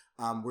year,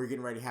 we're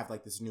getting ready to have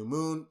like this new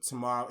moon.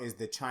 Tomorrow is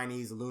the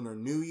Chinese Lunar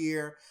New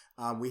Year.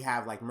 We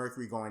have like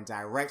Mercury going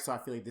direct. So I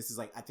feel like this is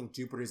like, I think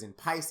Jupiter's in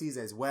Pisces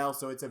as well.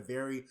 So it's a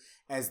very,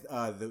 as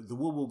the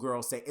woo-woo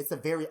girls say, it's a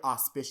very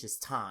auspicious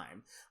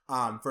time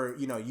for,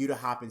 you to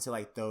hop into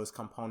like those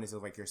components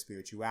of like your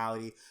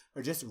spirituality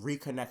or just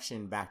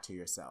reconnection back to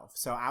yourself.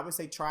 So I would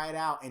say try it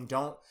out and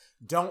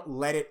don't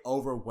let it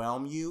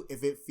overwhelm you.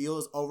 If it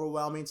feels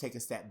overwhelming, take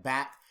a step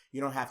back. You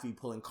don't have to be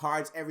pulling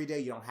cards every day.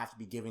 You don't have to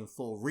be giving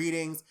full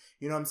readings.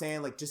 You know what I'm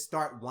saying? Like just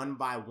start one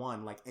by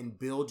one, like, and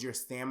build your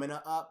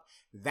stamina up.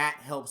 That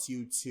helps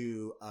you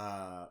to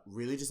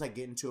really just like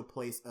get into a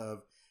place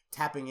of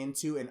tapping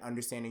into and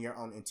understanding your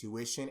own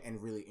intuition and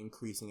really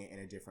increasing it in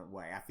a different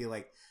way. I feel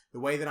like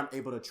the way that I'm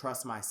able to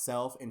trust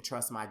myself and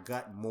trust my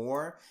gut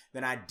more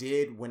than I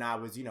did when I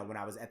was, when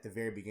I was at the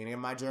very beginning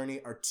of my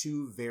journey are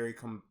two very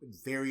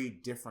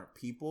different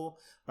people.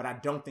 But I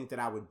don't think that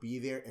I would be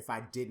there if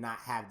I did not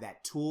have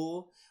that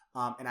tool,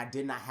 and I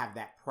did not have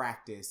that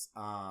practice,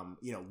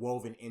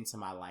 woven into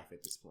my life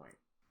at this point.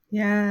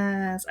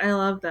 Yes, I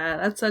love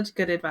that. That's such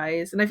good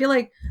advice. And I feel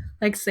like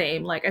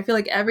same, like I feel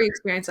like every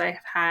experience I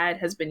have had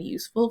has been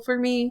useful for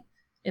me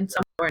in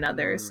some way or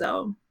another. Mm-hmm.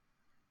 So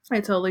I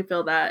totally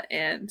feel that.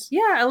 And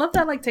yeah, I love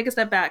that, like take a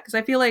step back, because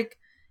I feel like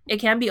it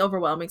can be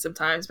overwhelming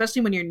sometimes,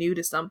 especially when you're new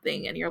to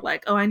something and you're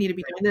like, oh, I need to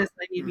be doing this,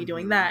 I need to be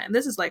doing Mm-hmm. that. And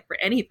this is like for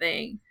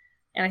anything.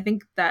 And I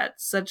think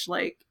that's such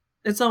like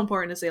it's so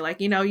important to say, like,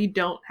 you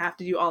don't have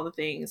to do all the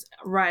things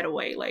right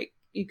away. Like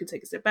you could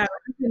take a step back,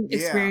 you can Yeah.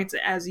 experience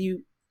it as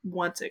you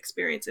want to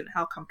experience it and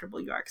how comfortable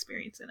you are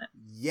experiencing it.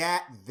 Yeah,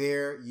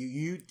 there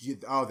you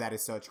oh, that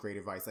is such great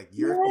advice. Like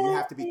you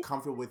have to be Yay.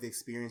 comfortable with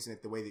experiencing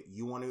it the way that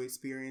you want to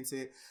experience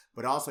it,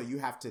 but also you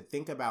have to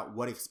think about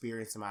what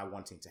experience am I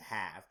wanting to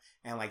have,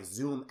 and like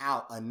zoom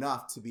out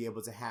enough to be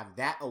able to have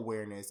that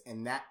awareness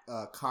and that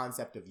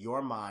concept of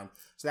your mind,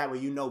 so that way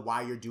you know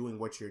why you're doing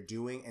what you're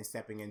doing and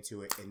stepping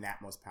into it in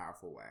that most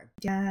powerful way.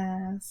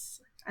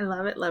 Yes. I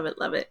love it, love it,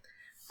 love it.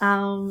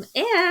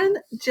 And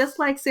just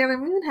like Sailor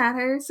Moon had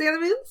her Sailor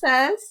Moon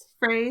says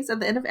phrase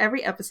at the end of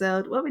every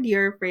episode, what would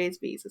your phrase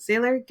be? So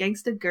Sailor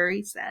Gangsta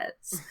Gurry says.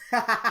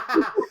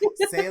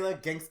 Sailor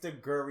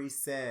Gangsta Gurry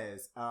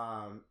says,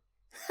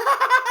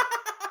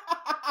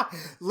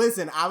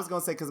 listen, I was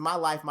gonna say, because my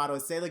life motto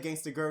is Sailor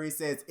Gangsta Gurry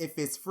says, if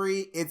it's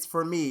free, it's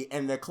for me,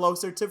 and the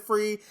closer to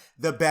free,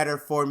 the better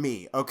for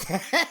me.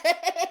 Okay.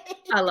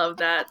 I love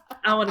that.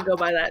 I want to go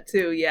by that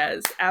too.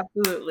 Yes,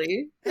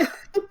 absolutely.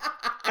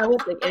 I will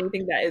take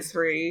anything that is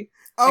free.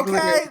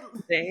 Okay.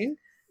 Thing.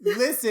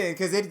 Listen,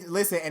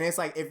 and it's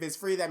like, if it's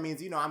free, that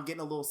means, I'm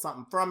getting a little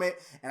something from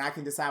it, and I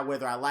can decide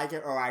whether I like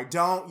it or I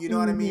don't, you know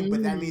what I mean?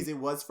 But that means it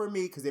was for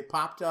me, because it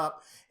popped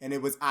up, and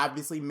it was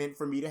obviously meant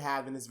for me to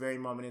have in this very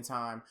moment in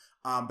time.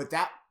 But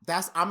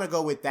that's I'm gonna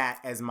go with that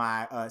as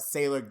my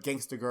Sailor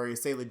Gangsta Girl,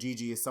 Sailor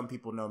Gigi, as some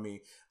people know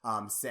me,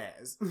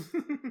 says.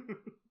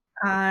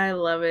 I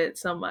love it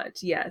so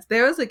much. Yes,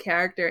 there was a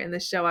character in the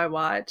show I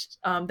watched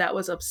that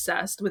was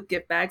obsessed with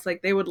gift bags.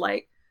 Like they would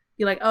like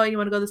be like, "Oh, you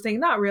want to go to this thing?"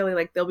 Not really.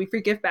 Like there'll be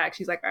free gift bags.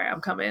 She's like, "All right,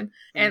 I'm coming."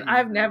 And Mm-hmm.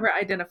 I've never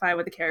identified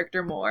with the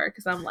character more,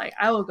 because I'm like,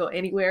 I will go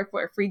anywhere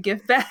for a free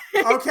gift bag.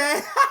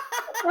 Okay.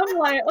 I'm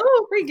like,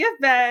 oh, free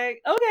gift bag.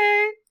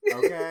 Okay.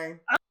 Okay.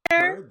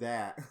 Heard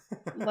that.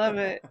 Love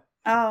it.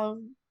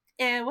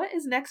 And what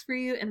is next for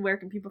you, and where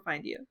can people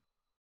find you?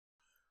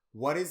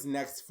 What is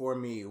next for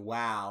me?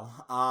 Wow.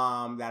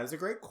 That is a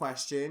great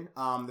question.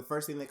 The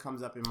first thing that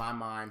comes up in my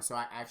mind, so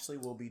I actually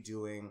will be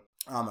doing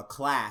a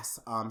class.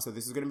 So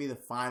this is going to be the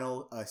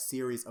final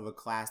series of a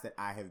class that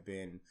I have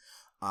been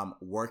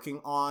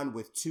working on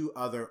with two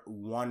other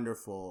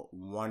wonderful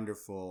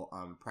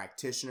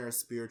practitioners,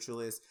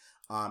 spiritualists,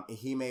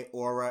 Ehime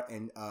Aura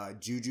and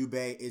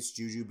Jujube. It's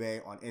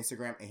Jujube on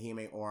Instagram,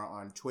 Ehime Aura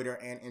on Twitter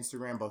and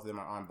Instagram. Both of them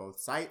are on both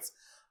sites.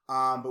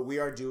 But we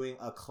are doing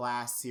a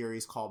class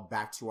series called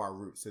Back to Our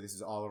Roots. So this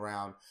is all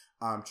around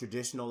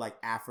traditional like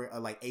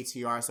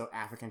ATR, so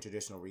African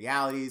traditional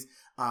realities,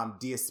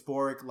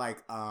 diasporic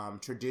like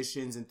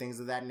traditions and things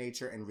of that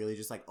nature, and really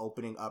just like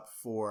opening up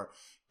for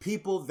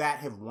people that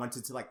have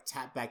wanted to like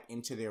tap back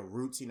into their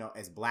roots,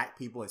 as Black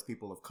people, as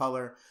people of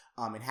color,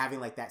 and having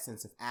like that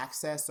sense of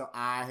access. So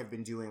I have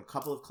been doing a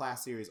couple of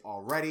class series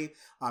already.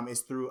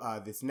 It's through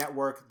this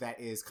network that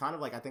is kind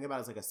of like, I think about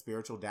it as like a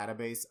spiritual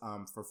database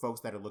for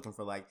folks that are looking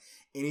for like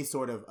any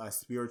sort of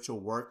spiritual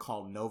work,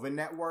 called Nova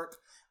Network.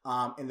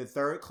 And the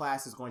third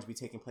class is going to be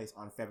taking place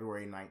on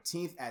February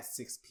 19th at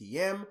 6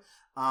 p.m.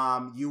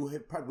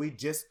 We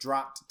just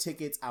dropped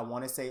tickets, I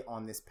want to say,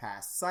 on this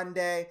past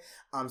Sunday.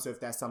 So if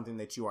that's something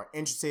that you are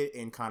interested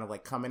in kind of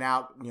like coming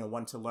out,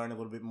 want to learn a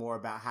little bit more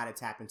about how to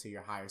tap into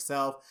your higher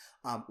self,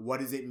 what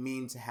does it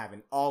mean to have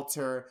an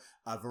altar,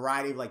 a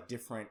variety of like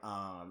different,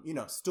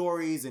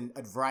 stories and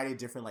a variety of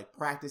different like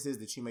practices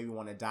that you maybe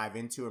want to dive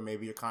into, or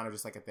maybe you're kind of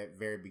just like at that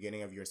very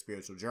beginning of your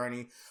spiritual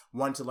journey,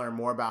 want to learn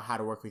more about how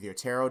to work with your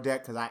tarot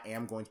deck, because I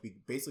am going to be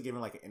basically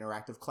giving like an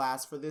interactive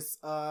class for this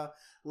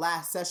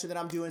last session that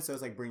I'm doing. So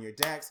it's like, bring your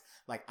decks.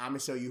 Like I'm gonna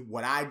show you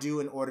what I do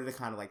in order to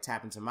kind of like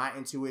tap into my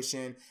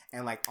intuition,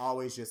 and like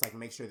always just like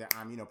make sure that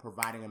I'm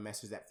providing a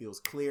message that feels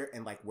clear,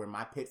 and like where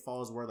my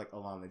pitfalls were like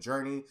along the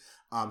journey.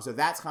 So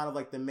that's kind of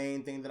like the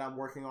main thing that I'm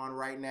working on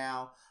right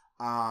now.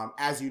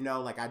 As you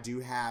know, like I do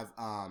have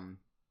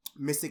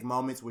Mystic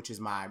Moments, which is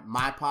my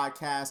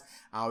podcast.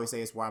 I always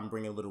say it's where I'm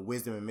bringing a little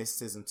wisdom and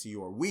mysticism to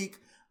your week.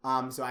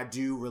 So I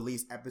do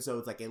release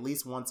episodes like at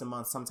least once a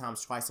month,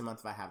 sometimes twice a month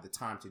if I have the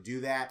time to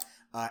do that.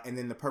 And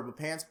then the Purple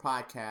Pants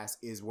podcast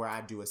is where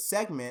I do a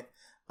segment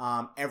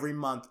every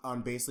month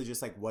on basically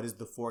just like what is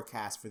the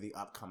forecast for the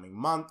upcoming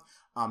month.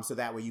 So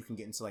that way you can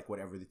get into like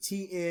whatever the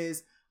tea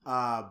is.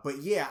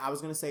 But yeah, I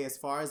was going to say, as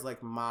far as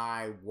like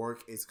my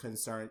work is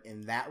concerned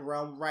in that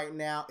realm right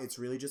now, it's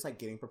really just like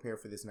getting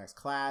prepared for this next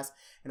class.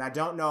 And I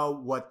don't know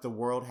what the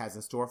world has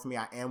in store for me.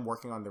 I am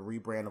working on the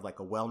rebrand of like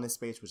a wellness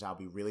space, which I'll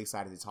be really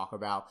excited to talk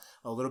about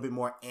a little bit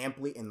more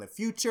amply in the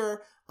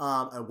future.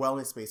 A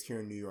wellness space here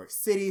in New York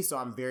City. So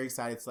I'm very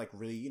excited to like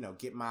really,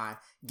 get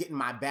in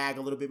my bag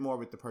a little bit more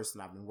with the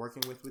person I've been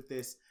working with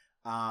this.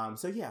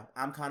 So yeah,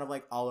 I'm kind of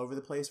like all over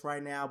the place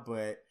right now,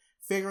 but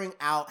figuring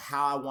out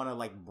how I want to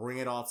like bring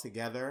it all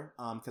together.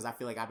 Because I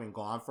feel like I've been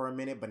gone for a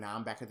minute, but now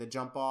I'm back at the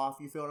jump off.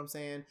 You feel what I'm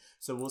saying?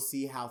 So we'll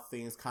see how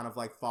things kind of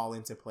like fall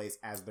into place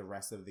as the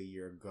rest of the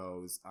year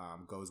goes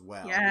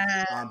well.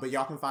 Yeah. But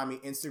y'all can find me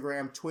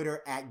Instagram,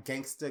 Twitter at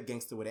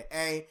gangsta with an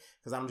A,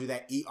 because I don't do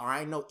that ER.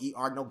 I ain't no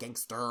ER, no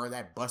gangster,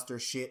 that buster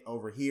shit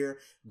over here.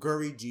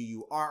 Gurry,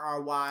 Gurry.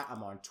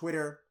 I'm on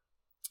Twitter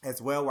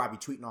as well, where I be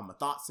tweeting all my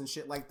thoughts and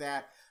shit like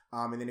that.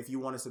 And then if you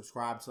want to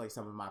subscribe to like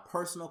some of my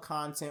personal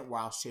content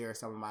where I'll share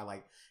some of my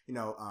like,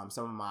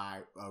 some of my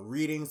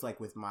readings like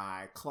with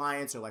my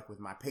clients or like with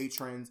my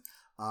patrons.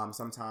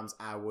 Sometimes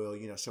I will,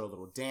 show a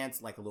little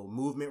dance, like a little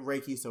movement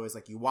Reiki. So it's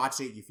like you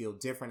watch it, you feel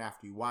different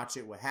after you watch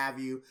it, what have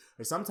you.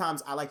 Or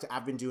sometimes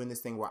I've been doing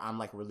this thing where I'm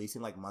like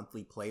releasing like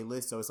monthly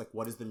playlists. So it's like,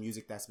 what is the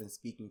music that's been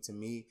speaking to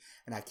me?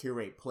 And I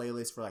curate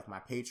playlists for like my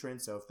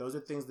patrons. So if those are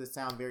things that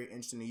sound very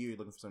interesting to you, you're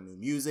looking for some new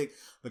music,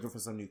 looking for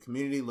some new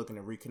community, looking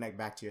to reconnect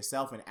back to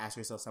yourself and ask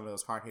yourself some of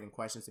those hard-hitting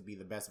questions to be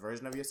the best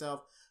version of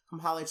yourself, come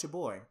holler at your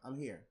boy. I'm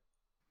here.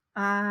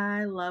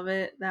 I love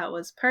it. That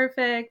was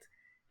perfect.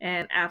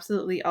 And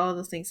absolutely all of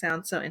those things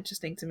sound so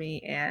interesting to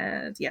me.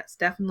 And yes,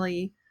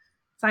 definitely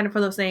sign up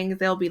for those things.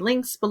 There'll be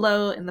links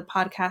below in the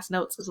podcast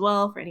notes as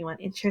well for anyone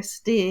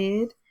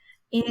interested.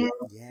 And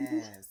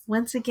yes,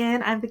 once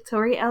again, I'm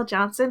Victoria L.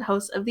 Johnson,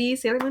 host of the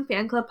Sailor Moon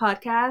Fan Club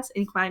podcast.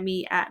 And you can find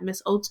me at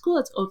Miss Old School.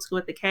 It's Old School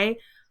with a K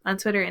on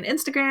Twitter and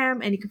Instagram.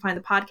 And you can find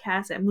the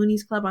podcast at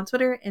Moonies Club on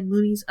Twitter and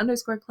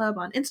Moonies_Club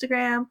on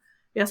Instagram.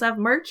 We also have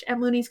merch at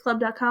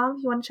mooniesclub.com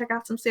if you want to check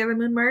out some Sailor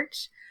Moon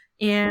merch.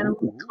 And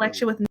a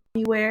collection with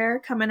Wear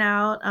coming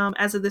out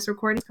as of this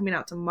recording. It's coming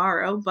out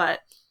tomorrow, but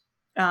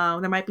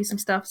there might be some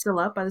stuff still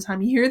up by the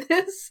time you hear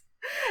this.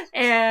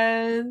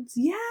 And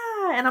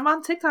yeah, and I'm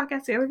on TikTok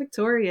at Sailor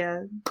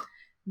Victoria.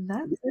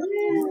 That's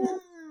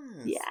it.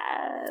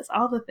 Yes,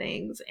 all the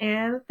things.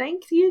 And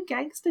thank you,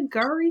 Gangsta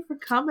Gurry, for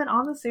coming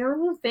on the Sailor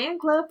Moon Fan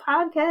Club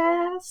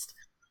podcast.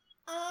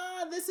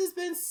 This has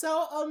been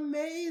so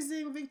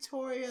amazing,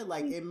 Victoria.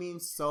 Like, it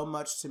means so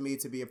much to me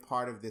to be a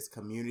part of this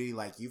community.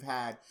 Like, you've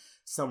had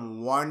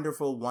some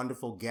wonderful,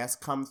 wonderful guests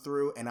come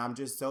through, and I'm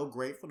just so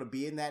grateful to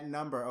be in that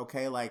number,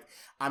 okay? Like,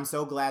 I'm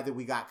so glad that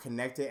we got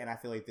connected, and I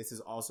feel like this is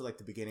also, like,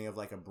 the beginning of,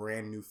 like, a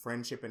brand new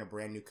friendship and a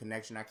brand new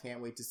connection. I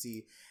can't wait to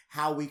see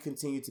how we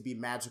continue to be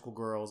magical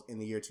girls in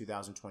the year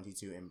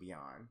 2022 and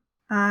beyond.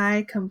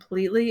 I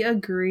completely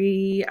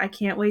agree. I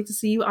can't wait to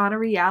see you on a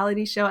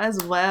reality show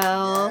as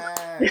well.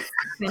 Yes.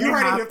 You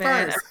heard it here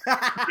first.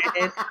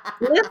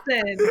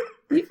 Listen,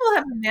 people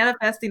have been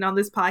manifesting on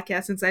this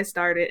podcast since I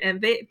started,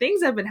 and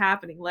things have been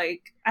happening.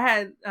 Like, I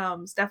had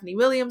Stephanie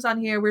Williams on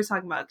here. We were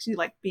talking about she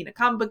like being a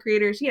comic book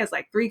creator. She has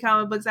like 3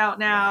 comic books out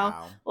now.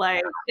 Wow.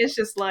 Like, it's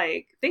just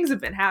like things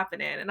have been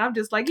happening, and I'm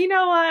just like, you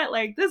know what?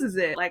 Like, this is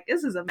it. Like,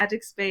 this is a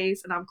magic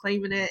space, and I'm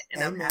claiming it,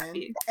 and Amen. I'm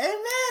happy.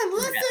 Amen.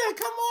 Listen,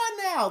 come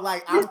on now.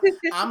 Like,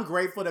 I'm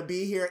grateful to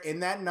be here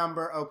in that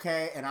number,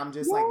 okay? And I'm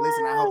just like,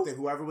 listen, I hope that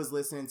whoever was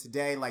listening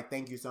today, like,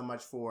 thank you so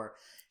much for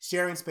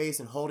sharing space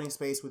and holding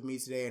space with me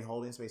today and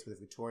holding space with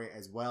Victoria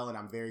as well. And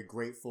I'm very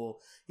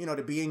grateful,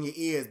 to be in your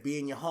ears, be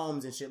in your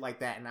homes and shit like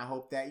that. And I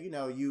hope that,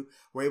 you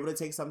were able to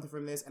take something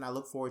from this. And I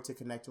look forward to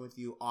connecting with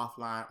you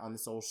offline on the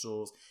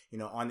socials,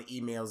 on the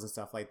emails and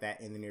stuff like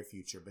that in the near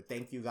future. But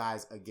thank you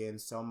guys again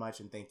so much.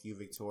 And thank you,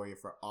 Victoria,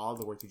 for all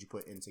the work that you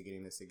put into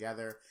getting this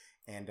together.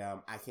 And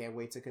I can't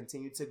wait to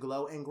continue to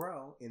glow and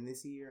grow in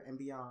this year and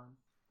beyond.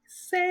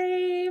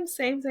 Same.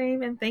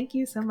 And thank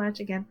you so much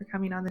again for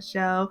coming on the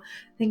show.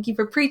 Thank you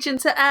for preaching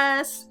to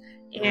us.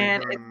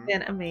 And It's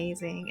been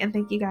amazing. And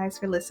thank you guys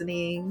for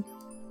listening.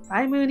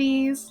 Bye,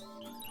 Moonies.